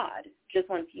that God just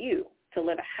wants you to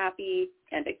live a happy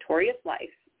and victorious life.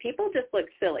 People just look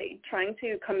silly trying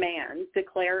to command,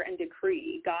 declare, and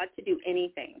decree God to do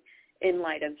anything in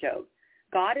light of Job.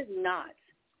 God is not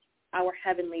our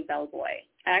heavenly bellboy.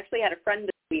 I actually had a friend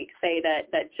this week say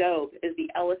that Job is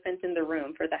the elephant in the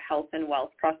room for the health and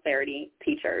wealth prosperity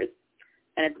teachers,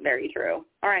 and it's very true.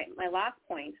 All right, my last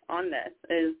point on this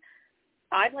is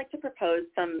I'd like to propose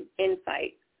some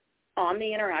insight on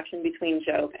the interaction between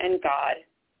Job and God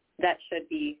that should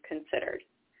be considered.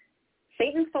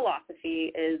 Satan's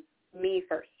philosophy is me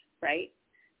first, right?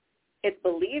 It's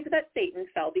believed that Satan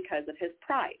fell because of his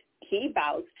pride. He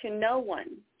bows to no one.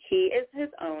 He is his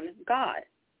own God.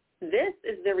 This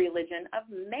is the religion of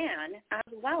man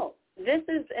as well. This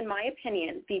is, in my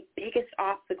opinion, the biggest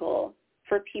obstacle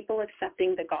for people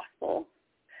accepting the gospel.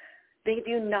 They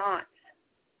do not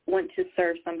want to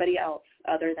serve somebody else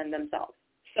other than themselves.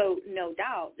 So no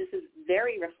doubt this is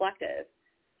very reflective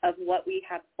of what we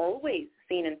have always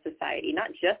seen in society,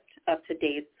 not just of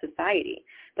today's society.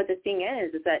 But the thing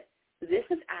is that this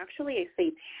is actually a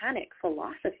satanic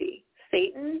philosophy.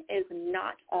 Satan is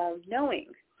not all-knowing.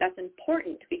 That's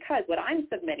important because what I'm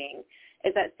submitting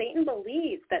is that Satan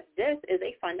believes that this is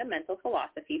a fundamental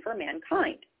philosophy for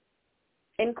mankind,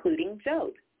 including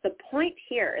Job. The point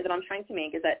here that I'm trying to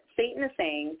make is that Satan is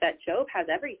saying that Job has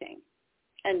everything,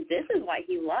 and this is why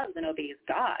he loves and obeys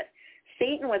God.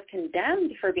 Satan was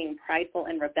condemned for being prideful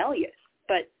and rebellious,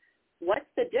 but what's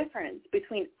the difference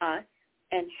between us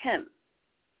and him?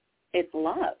 It's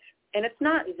love. And it's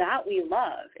not that we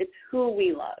love, it's who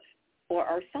we love, or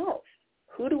ourselves.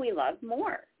 Who do we love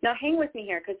more? Now hang with me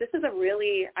here because this is a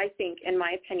really, I think, in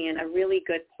my opinion, a really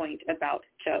good point about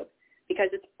Job, because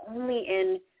it's only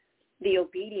in the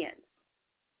obedience,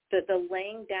 the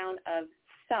laying down of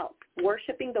self,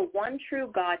 worshiping the one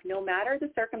true God no matter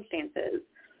the circumstances,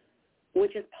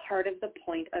 which is part of the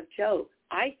point of Job.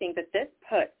 I think that this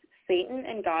puts Satan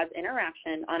and God's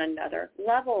interaction on another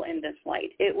level in this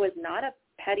light. It was not a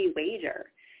petty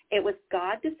wager. It was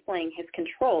God displaying his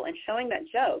control and showing that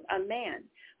Job, a man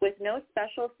with no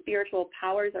special spiritual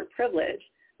powers or privilege,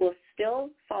 will still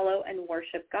follow and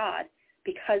worship God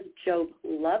because Job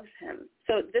loves him.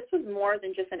 So this was more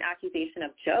than just an accusation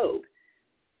of Job.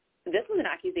 This was an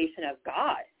accusation of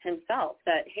God himself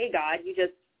that, hey, God, you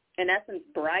just, in essence,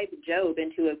 bribed Job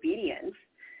into obedience.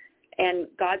 And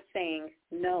God's saying,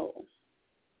 no,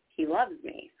 he loves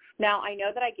me. Now, I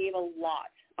know that I gave a lot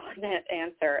on that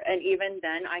answer, and even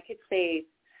then I could say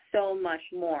so much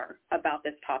more about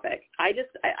this topic. I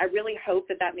really hope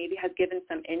that maybe has given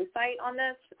some insight on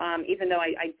this, even though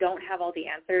I don't have all the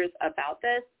answers about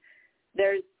this.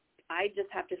 I just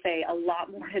have to say, a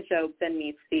lot more to Job than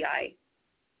meets the eye.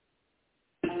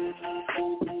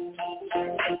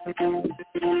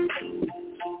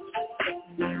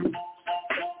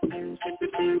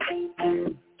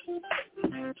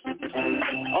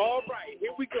 All right,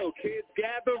 here we go, kids.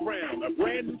 Gather round. A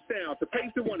brand new sound to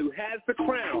praise the one who has the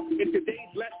crown. In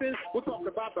today's lesson, we'll talk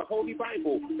about the Holy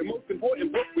Bible, the most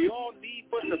important book we all need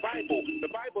for survival.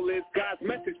 The Bible is God's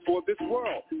message for this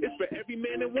world. It's for every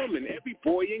man and woman, every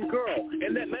boy and girl.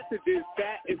 And that message is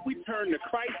that if we turn to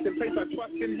Christ and place our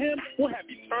trust in Him, we'll have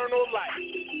eternal life.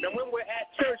 Now, when we're at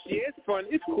church, yeah, it's fun,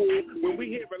 it's cool. When we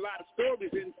hear a lot of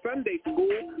stories in Sunday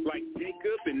school, like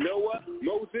Jacob and Noah,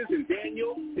 Moses and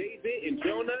Daniel, David and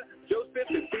Jonah, Joseph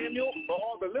and Samuel, but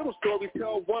all the little stories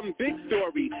tell one big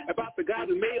story about the God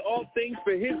who made all things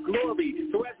for His glory.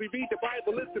 So as we read the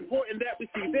Bible, it's important that we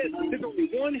see this. There's only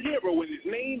one hero, and His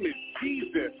name is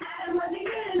Jesus.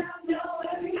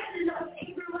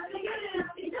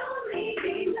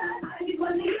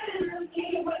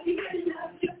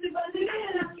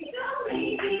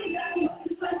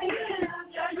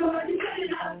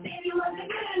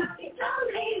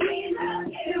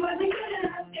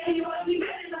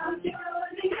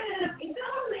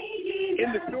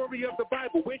 In the story of the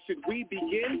Bible, where should we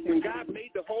begin? When God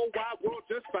made the whole wide world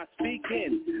just by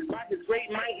speaking. By His great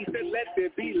might, He said, let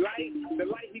there be light. The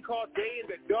light He called day and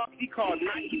the dark He called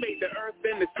night. He made the earth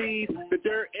and the seas, the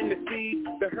dirt and the seeds,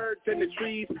 the herds and the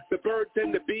trees, the birds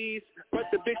and the bees. But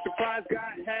the big surprise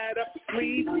God had up His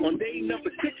sleeve. On day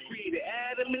number 6, created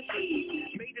Adam and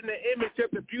Eve, made in the image of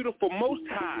the beautiful Most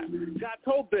High. God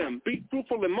told them, be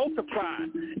fruitful and multiply.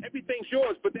 Everything's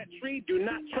yours, but that tree do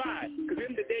not try, because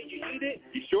in the day you eat it,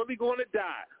 you're surely going to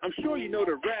die. I'm sure you know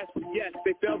the rest. Yes,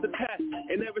 they failed the test,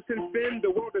 and ever since then,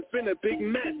 the world has been a big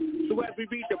mess. So as we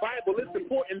read the Bible, it's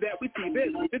important that we see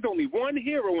this. There's only one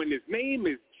hero, and His name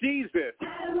is Jesus.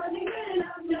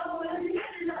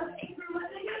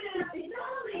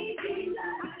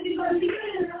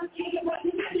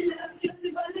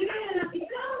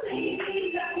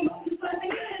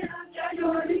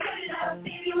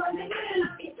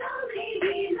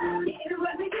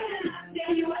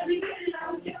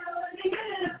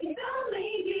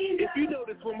 If you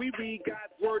notice when we read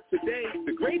God's word today,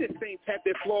 the greatest saints have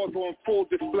their flaws on full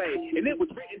display, and it was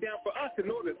written down for us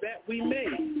in order that we may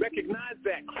recognize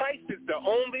that Christ is the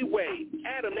only way.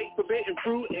 Adam ate forbidden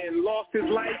fruit and lost his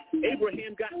life.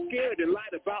 Abraham got scared and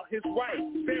lied about his wife.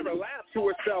 Sarah laughed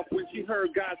to herself when she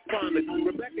heard God's promise.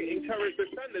 Rebecca encouraged her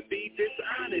son to be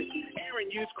dishonest. Aaron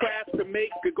used crafts to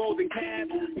make a golden calf.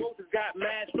 Moses got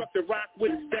mad, struck the rock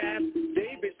with a staff.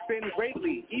 David sinned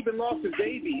greatly, even lost his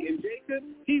baby. And Jacob,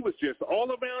 he was just all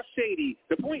around shady.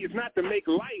 The point is not to make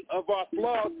light of our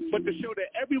flaws, but to show that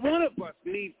every one of us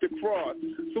needs to cross.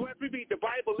 So as we read the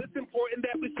Bible, it's important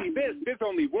that we see this. There's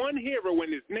only one hero,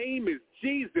 and His name is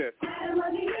Jesus.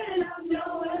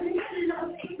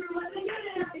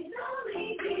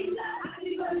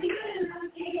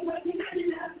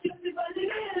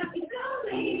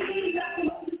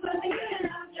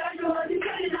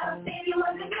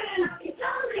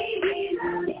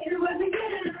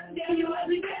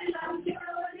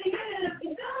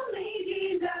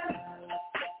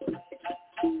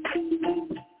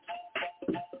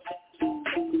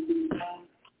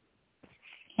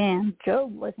 And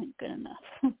Job wasn't good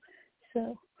enough.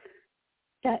 So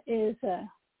that is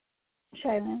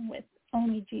Shiloh with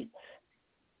only Jesus.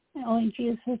 And only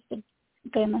Jesus is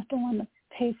good enough, the one to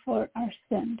pay for our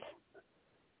sins.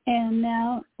 And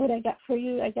now what I got for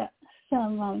you, I got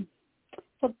some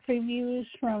book reviews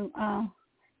from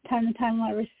time to time.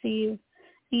 I receive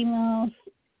emails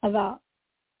about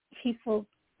people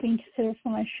being considered for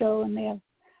my show, and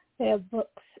they have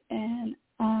books. And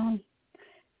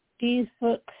these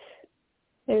books,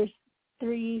 there's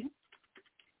 3.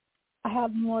 I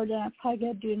have more than I probably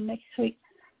got to do next week.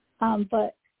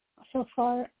 But so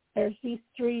far, there's these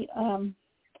 3.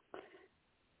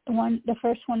 The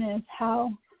first one is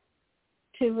How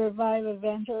to Revive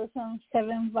Evangelism,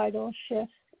 7 Vital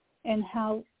Shifts in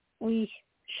How We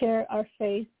Share Our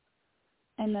Faith.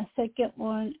 And the second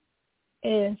one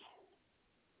is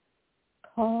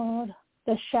called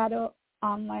The Shadow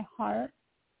on My Heart,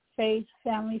 Faith,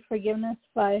 Family, Forgiveness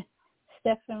by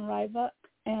Stephen Ryback.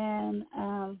 And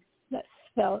that's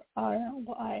spelled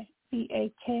Rybak,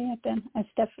 then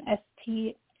Stephen,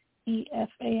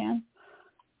 Stefan.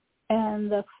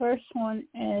 And the first one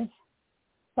is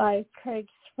by Craig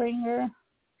Springer.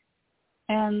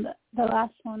 And the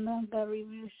last one, the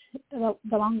reviews, the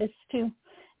longest too,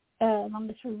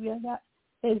 longest review I got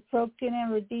is Broken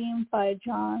and Redeemed by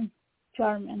John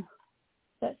Jarman.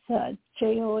 That's John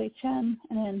and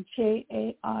then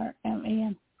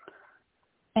Jarman.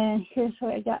 And here's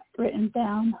what I got written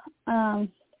down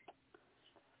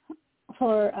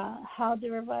for how to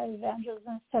revive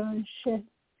evangelism, 7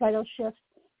 vital shifts,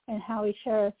 and how we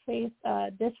share our faith.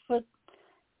 This book,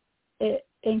 it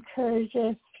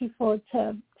encourages people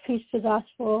to preach the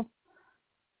gospel,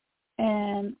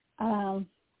 and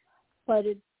but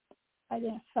I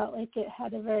didn't felt like it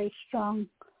had a very strong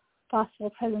gospel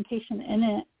presentation in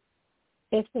it,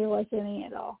 if there was any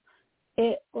at all.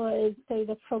 It was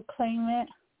to proclaim it,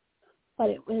 but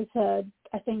it was,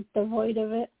 I think, devoid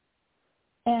of it.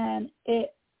 And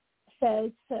it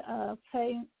says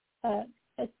praying.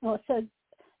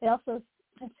 It also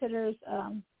considers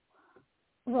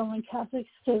Roman Catholics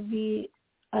to be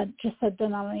just a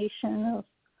denomination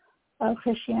of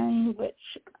Christianity,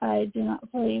 which I do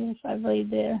not believe. I believe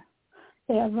they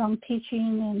have wrong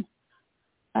teaching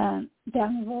and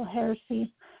damnable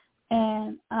heresy.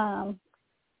 And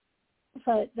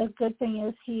but the good thing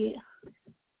is he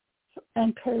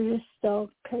encourages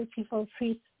people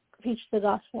to preach the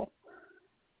gospel.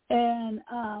 And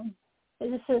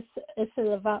this is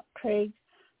about Craig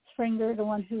Springer, the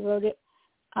one who wrote it.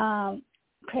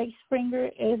 Craig Springer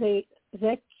is a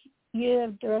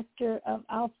executive director of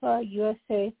Alpha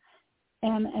USA,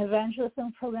 an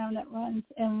evangelism program that runs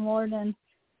in more than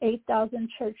 8,000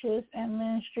 churches and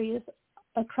ministries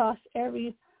across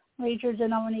every major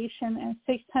denomination and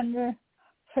 600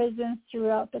 prisons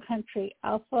throughout the country.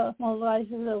 Alpha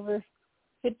mobilizes over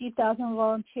 50,000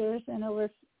 volunteers and over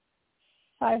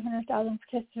 500,000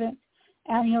 participants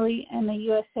annually in the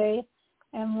USA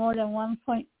and more than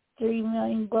 1.3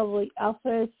 million globally.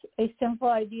 Alpha is a simple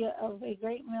idea of a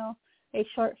great meal, a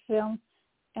short film,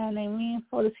 and a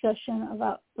meaningful discussion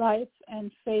about life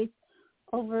and faith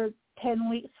over 10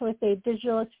 weeks with a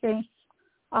digital experience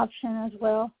option as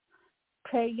well.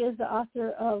 Craig is the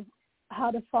author of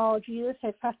How to Follow Jesus,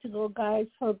 a practical guide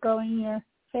for growing your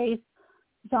faith,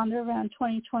 Zonda around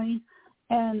 2020,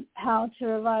 and How to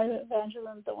Revive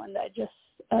Evangelism, the one that I just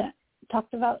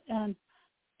talked about, and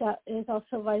that is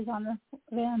also by Zonda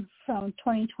Van from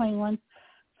 2021.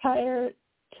 Prior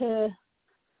to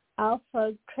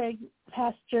Alpha, Craig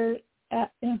pastored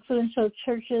at influential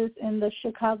churches in the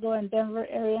Chicago and Denver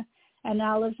area, and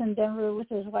now lives in Denver with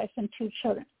his wife and 2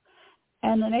 children.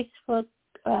 And the next book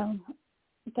that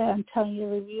I'm telling you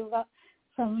to review about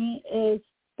from me is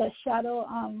The Shadow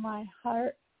on My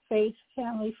Heart, Faith,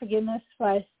 Family, Forgiveness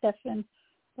by Stephen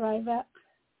Ryback.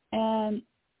 And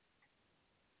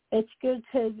it's good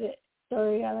because the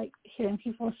story, I like hearing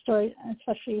people's stories,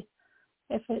 especially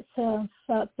if it's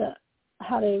about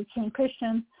how they became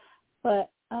Christian. But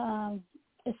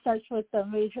it starts with the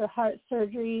major heart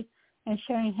surgery and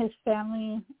sharing his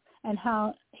family and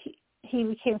how he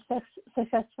became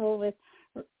successful with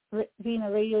being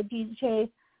a radio DJ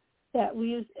that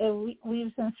weaves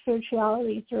in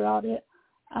spirituality throughout it.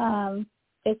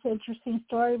 It's an interesting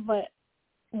story, but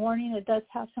warning, it does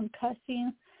have some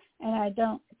cussing, and I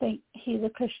don't think he's a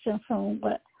Christian from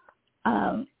what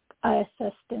I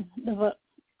assessed in the book.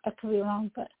 I could be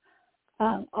wrong, but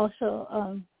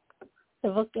also the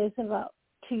book is about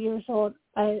 2 years old.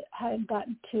 I hadn't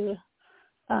gotten to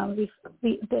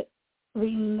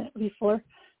reading it before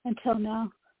until now.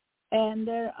 And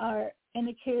there are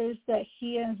indicators that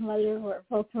he and his mother were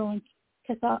both Roman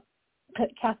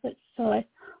Catholics, so I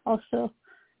also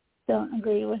don't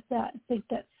agree with that. I think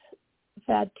that's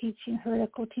bad teaching,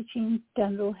 heretical teaching,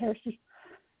 damnable heresy.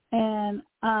 And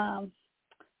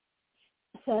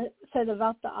said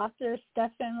about the author,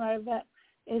 Stephen Ryback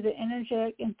is an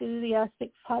energetic,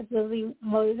 enthusiastic, positively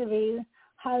motivated,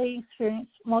 highly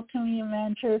experienced multimedia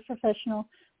manager professional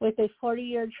with a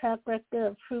 40-year track record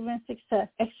of proven success,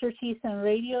 expertise in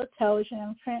radio, television,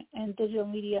 and print and digital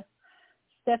media.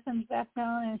 Stefan's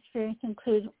background and experience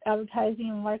include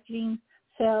advertising, marketing,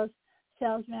 sales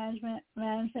management,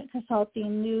 management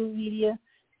consulting, new media,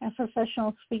 and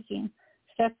professional speaking.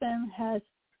 Stefan has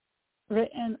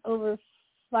written over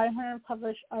 500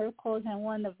 published articles and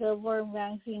won the Billboard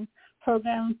Magazine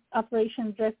Program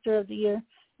Operations Director of the Year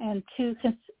and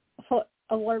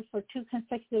award for 2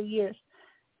 consecutive years.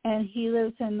 And he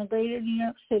lives in the greater New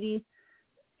York City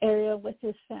area with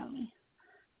his family.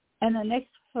 And the next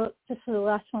book, this is the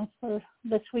last one for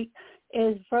this week,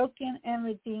 is Broken and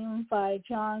Redeemed by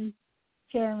John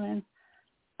Jarman.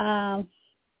 I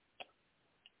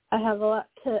have a lot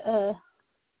to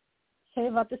say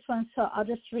about this one, so I'll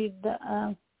just read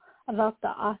about the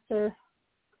author.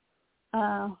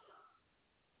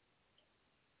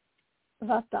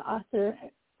 About the author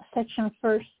section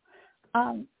first.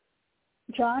 John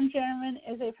Jerniman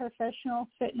is a professional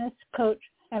fitness coach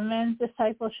and men's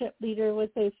discipleship leader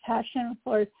with a passion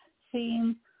for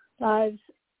seeing lives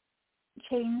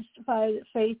changed by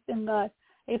faith in God.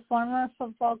 A former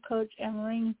football coach and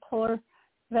Marine Corps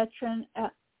veteran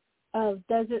of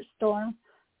Desert Storm,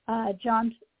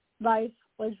 John's life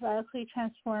was radically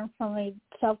transformed from a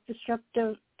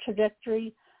self-destructive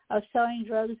trajectory of selling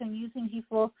drugs and using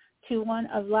people to one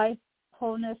of life,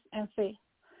 wholeness, and faith.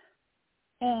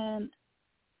 And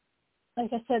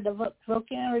like I said, the book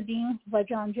Broken and Redeemed by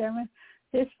John Jerniman.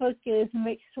 This book is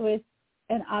mixed with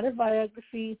an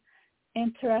autobiography,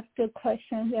 interactive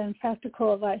questions, and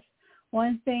practical advice.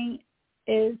 One thing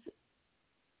is,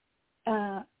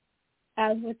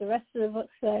 as with the rest of the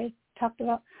books that I talked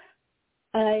about,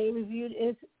 I reviewed,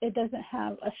 is it doesn't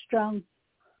have a strong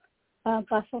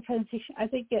gospel presentation. I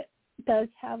think it does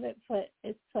have it, but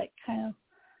it's like kind of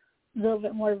a little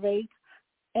bit more vague.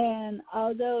 And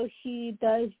although he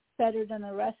does better than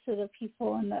the rest of the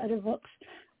people in the other books,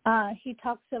 he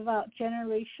talks about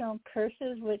generational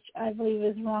curses, which I believe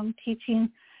is wrong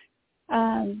teaching.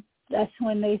 That's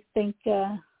when they think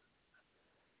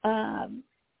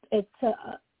it's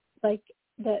like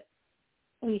that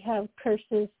we have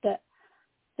curses that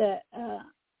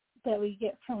we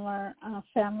get from our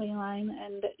family line,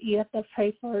 and you have to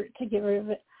pray for it to get rid of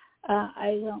it.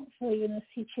 I don't believe in this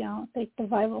teaching. I don't think the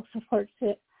Bible supports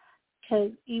it,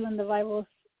 because even the Bible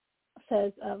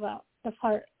says about the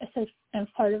part, it says in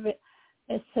part of it,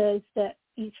 it says that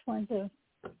each one's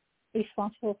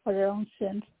responsible for their own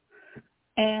sins.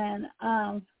 And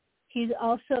he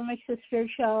also mixes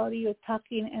spirituality with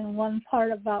talking in one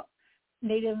part about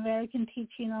Native American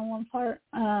teaching on one part.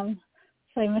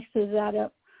 So he mixes that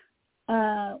up.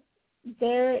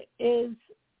 There is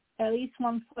at least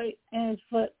one point in his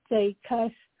book they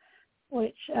cuss,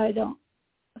 which I don't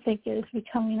think is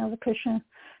becoming of a Christian.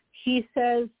 He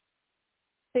says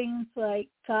things like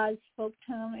God spoke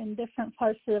to him in different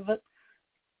parts of the book.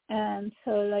 And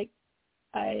so, like,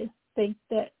 I think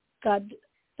that God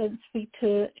doesn't speak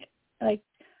to, like,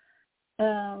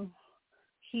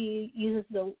 he uses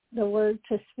the word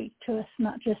to speak to us,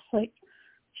 not just, like,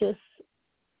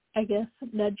 I guess,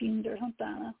 nudging or something.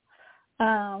 I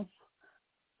don't know.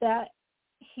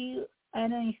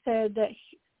 And then he said that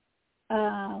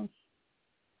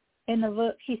in the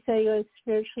book, he said he was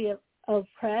spiritually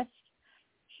oppressed.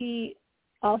 He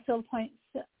also points,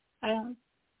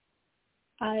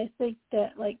 I think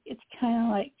that, like, it's kind of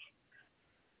like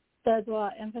does a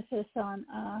lot of emphasis on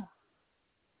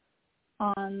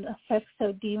the effects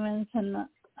of demons and the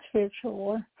spiritual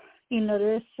war. You know,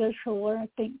 there is spiritual war. I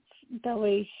think the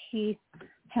way he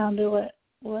handled it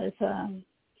was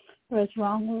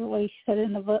wrong with the way he said it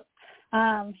in the book.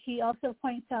 He also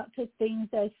points out to things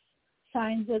as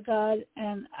signs of God,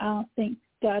 and I don't think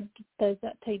God does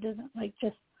that. He doesn't, like,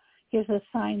 just gives a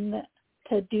sign that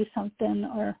to do something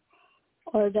or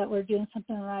that we're doing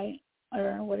something right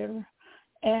or whatever.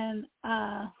 And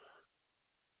I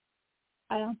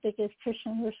don't think as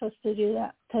Christians we're supposed to do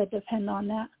that, to depend on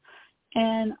that.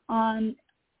 And on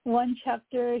one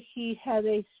chapter, he has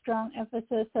a strong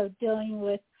emphasis of dealing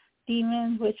with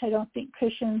demons, which I don't think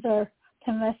Christians are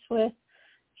to mess with.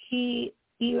 He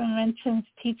even mentions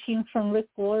teaching from Rick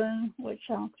Warren, which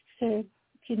I don't consider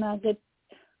he's not a good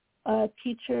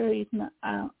teacher. He's not.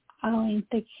 I don't even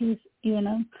think he's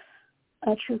even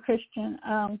a true Christian.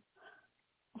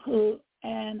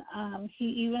 He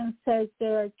even says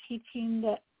there are teaching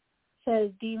that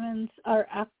says demons are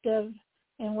active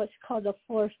in what's called the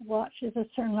fourth watch, is a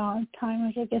certain amount of time,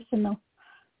 which I guess in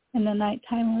the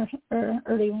nighttime or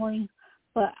early morning.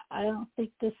 But I don't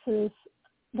think the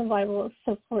Bible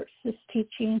supports this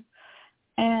teaching.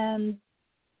 And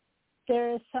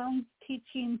there is some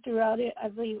teaching throughout it, I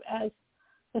believe, as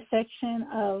the section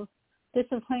of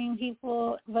disciplining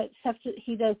people, but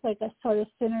he does like a sort of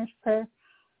sinner's prayer.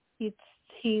 He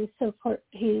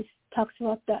talks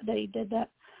about that he did that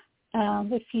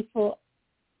with people,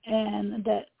 and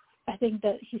that I think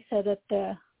that he said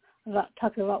that about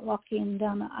talking about walking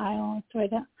down the aisle and stuff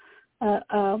like that.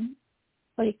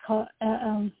 What do you call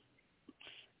it?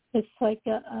 It's like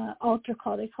a altar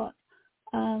call, they call it.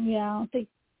 I don't think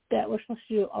that we're supposed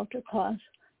to do altar calls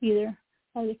either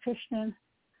as a Christian.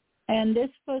 And this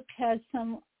book has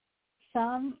some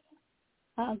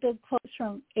good quotes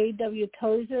from A.W.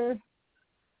 Tozer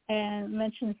and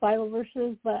mentions Bible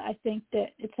verses, but I think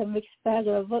that it's a mixed bag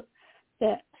of a book,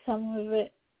 that some of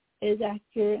it is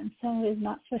accurate and some of it is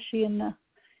not, especially in the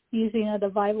using of the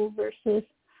Bible verses.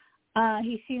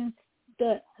 He seems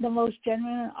the most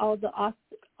genuine of all the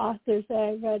authors that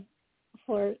I read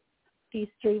for these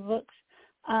three books,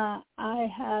 I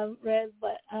have read,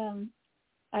 but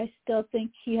I still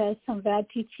think he has some bad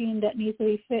teaching that needs to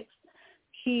be fixed.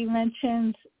 He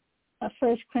mentions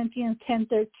 1 Corinthians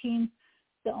 10:13,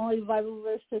 the only Bible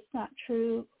verse that's not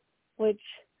true, which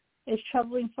is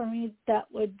troubling for me.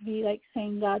 That would be like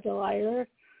saying God's a liar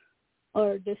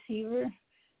or deceiver.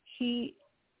 He,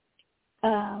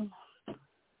 so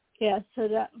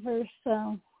that verse,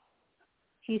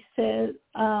 he says,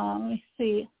 let me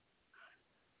see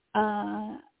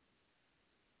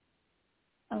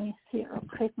it real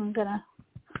quick. I'm going to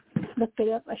look it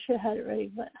up. I should have had it ready,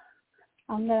 but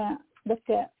I'm going to look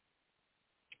at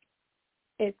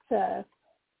it's,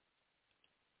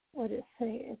 what did it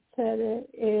say? It said it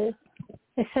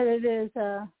is,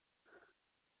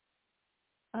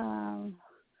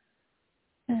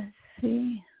 let's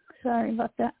see. Sorry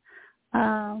about that.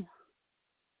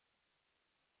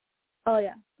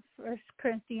 1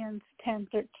 Corinthians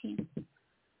 10:13.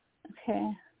 Okay.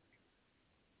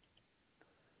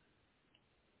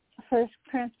 1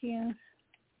 Corinthians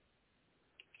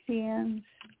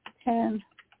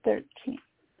 10:13.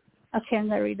 Okay, I'm going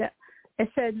to read that. It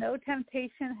said, no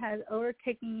temptation has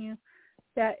overtaken you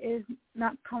that is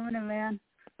not common to man.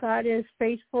 God is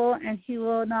faithful, and he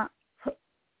will not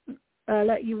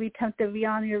let you be tempted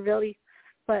beyond your ability.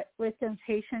 But with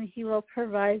temptation, he will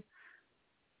provide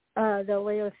the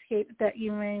way of escape that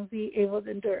you may be able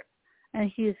to endure. And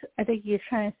I think he's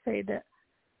trying to say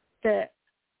that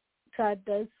God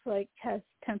does has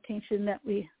temptation that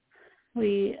we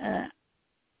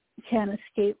can't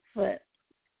escape, but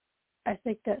I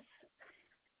think that's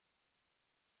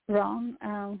wrong,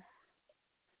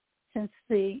 since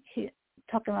he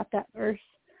talking about that verse.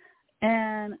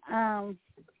 And I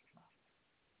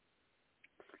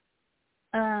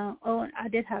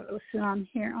did have it listed on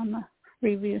here on the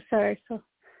review, sorry. So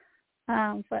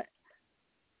but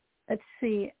let's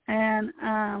see. And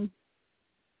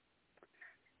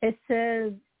it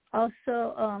says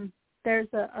also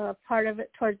there's a part of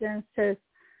it towards the end. It says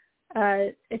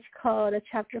it's called a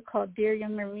chapter called Dear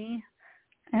Younger Me.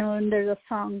 And when there's a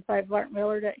song by Bart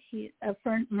Miller that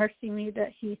Mercy Me,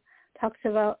 that he talks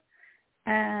about,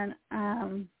 and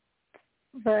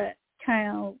but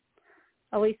kind of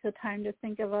a waste of time to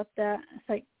think about that. It's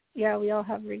like, yeah, we all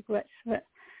have regrets,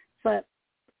 but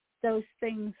those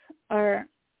things are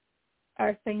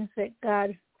things that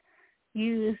God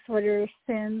used, whether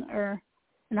sin or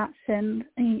not sin.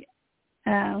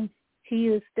 He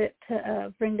used it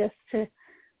to bring us to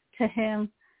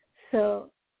Him.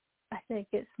 So I think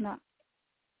it's not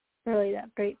really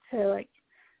that great to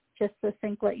just to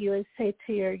think what you would say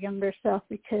to your younger self,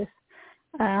 because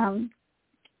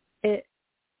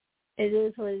it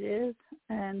is what it is,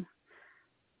 and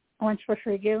once we're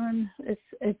forgiven, it's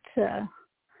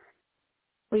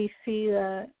we see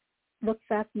look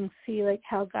back and see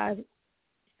how God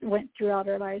went throughout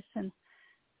our lives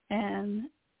and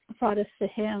brought us to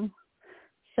Him.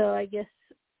 So I guess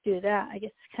do that. I guess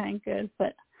it's kind of good,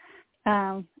 but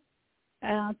I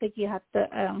don't think you have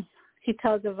to. He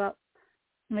tells about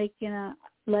making a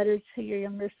letter to your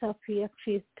younger self. He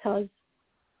actually tells,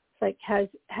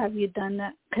 have you done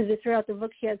that? Because throughout the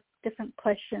book he has different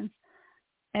questions,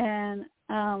 and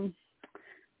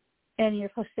you're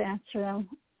supposed to answer them.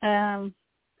 And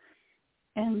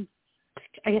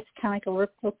I guess it's kind of like a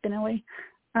workbook in a way.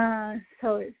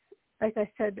 So it's, like I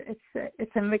said,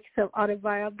 it's a mix of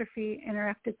autobiography,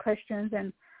 interactive questions,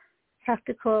 and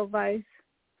practical advice.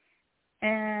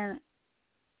 And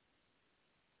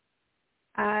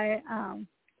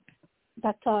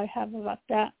that's all I have about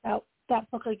that.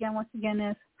 That book once again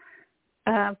is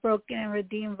Broken and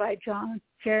Redeemed by John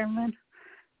Jerriman.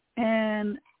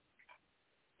 And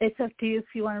it's up to you if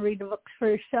you want to read the books for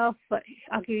yourself, but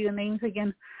I'll give you the names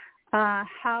again.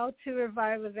 How to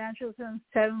Revive Evangelism,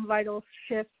 7 Vital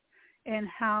Shifts in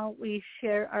How We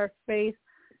Share Our Faith,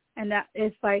 and that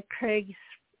is by Craig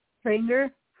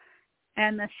Springer.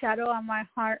 And The Shadow on My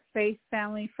Heart, Faith,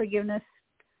 Family, Forgiveness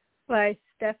by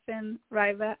Stephen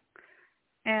Ryback.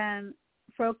 And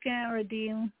Broken and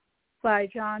Redeemed by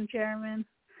John Jerriman.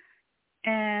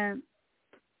 And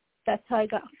that's all I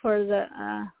got for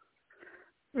the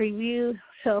review.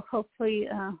 So hopefully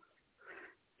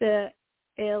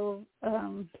you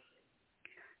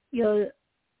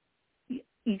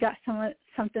got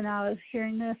something out of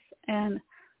hearing this, and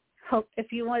hope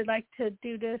if you would like to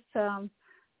do this,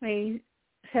 maybe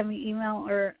send me email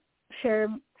or share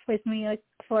with me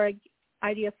for an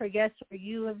idea for guests, or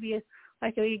you would be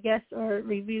like a guest or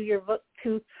review your book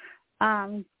to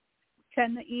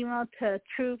send the email to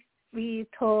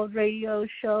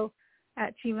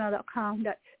truthbetoldradioshow@gmail.com.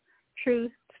 That's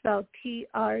truth, spelled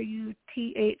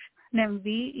TRUTH, and then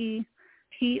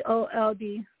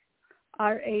TOLDRADIO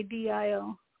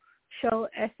show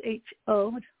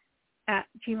SHO at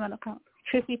gmail.com.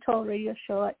 Truth Be Told Radio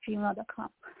Show at gmail.com.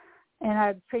 And I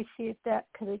appreciate that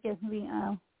because it gives me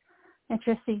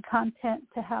interesting content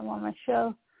to have on my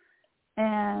show.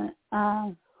 And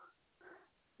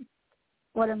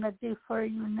what I'm going to do for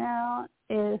you now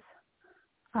is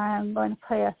I'm going to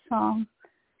play a song.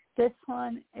 This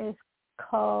one is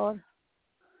called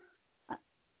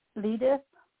He Leaded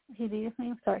Me.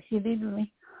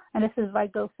 And this is by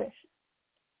Go Fish.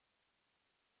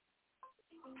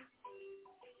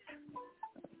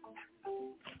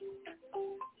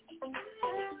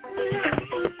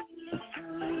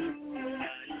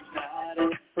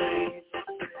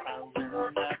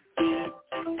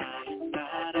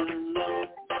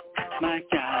 My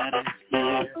God is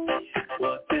here.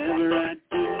 Whatever I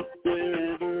do,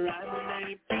 wherever I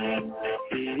may be,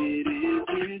 it is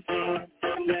His hand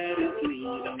that is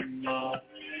leading me.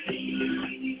 He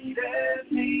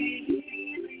leadeth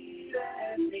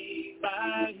me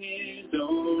by His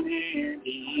own hand.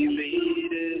 He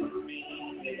leadeth me,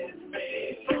 His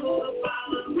faithful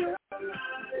follower.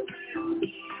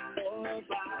 For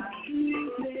by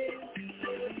His hand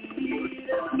He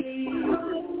leadeth me.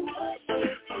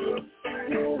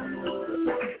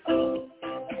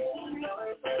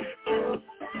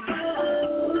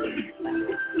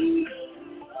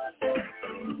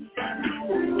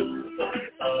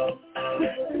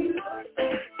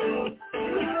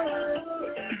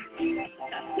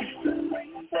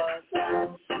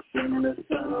 When the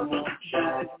sun won't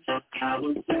shine, I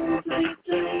will simply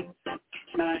take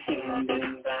my hand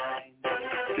in thine,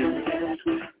 content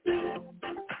within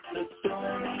the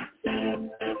stormy sea,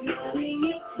 knowing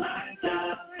it's my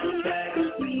God that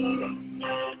is leading me.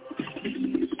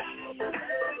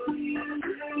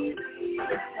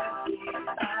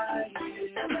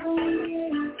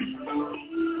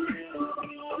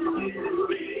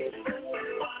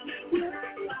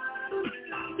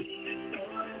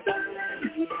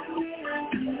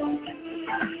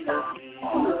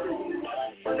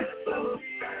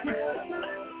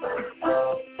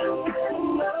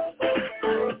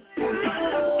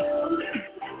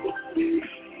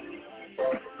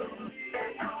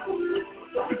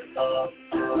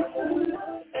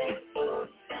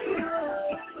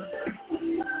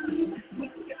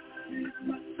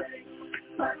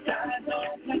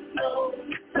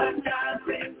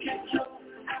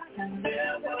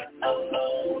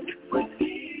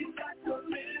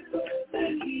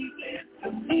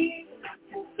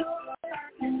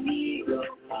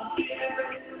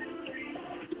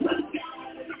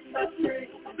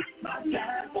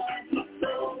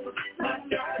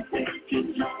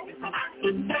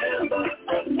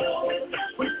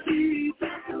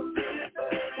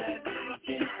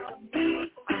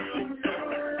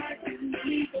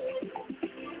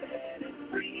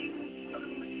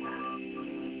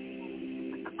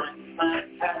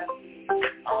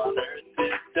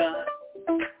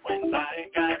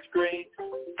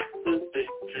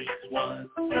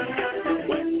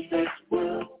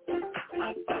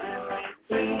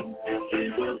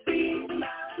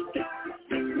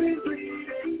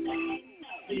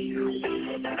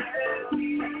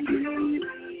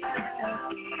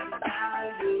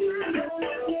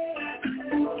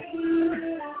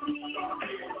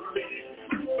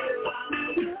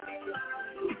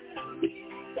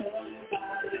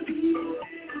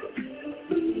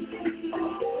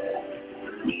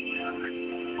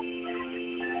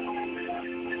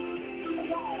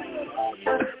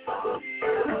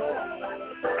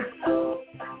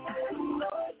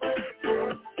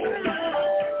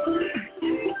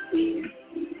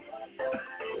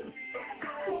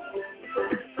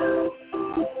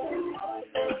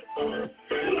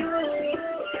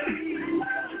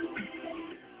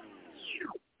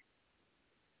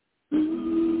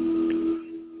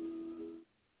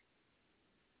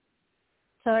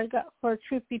 So I got for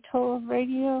Truth Be Told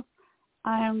Radio,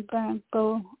 I am going to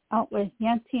go out with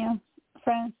Yancy and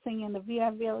friends singing the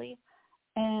Via Billy.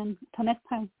 And until next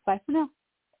time, bye for now.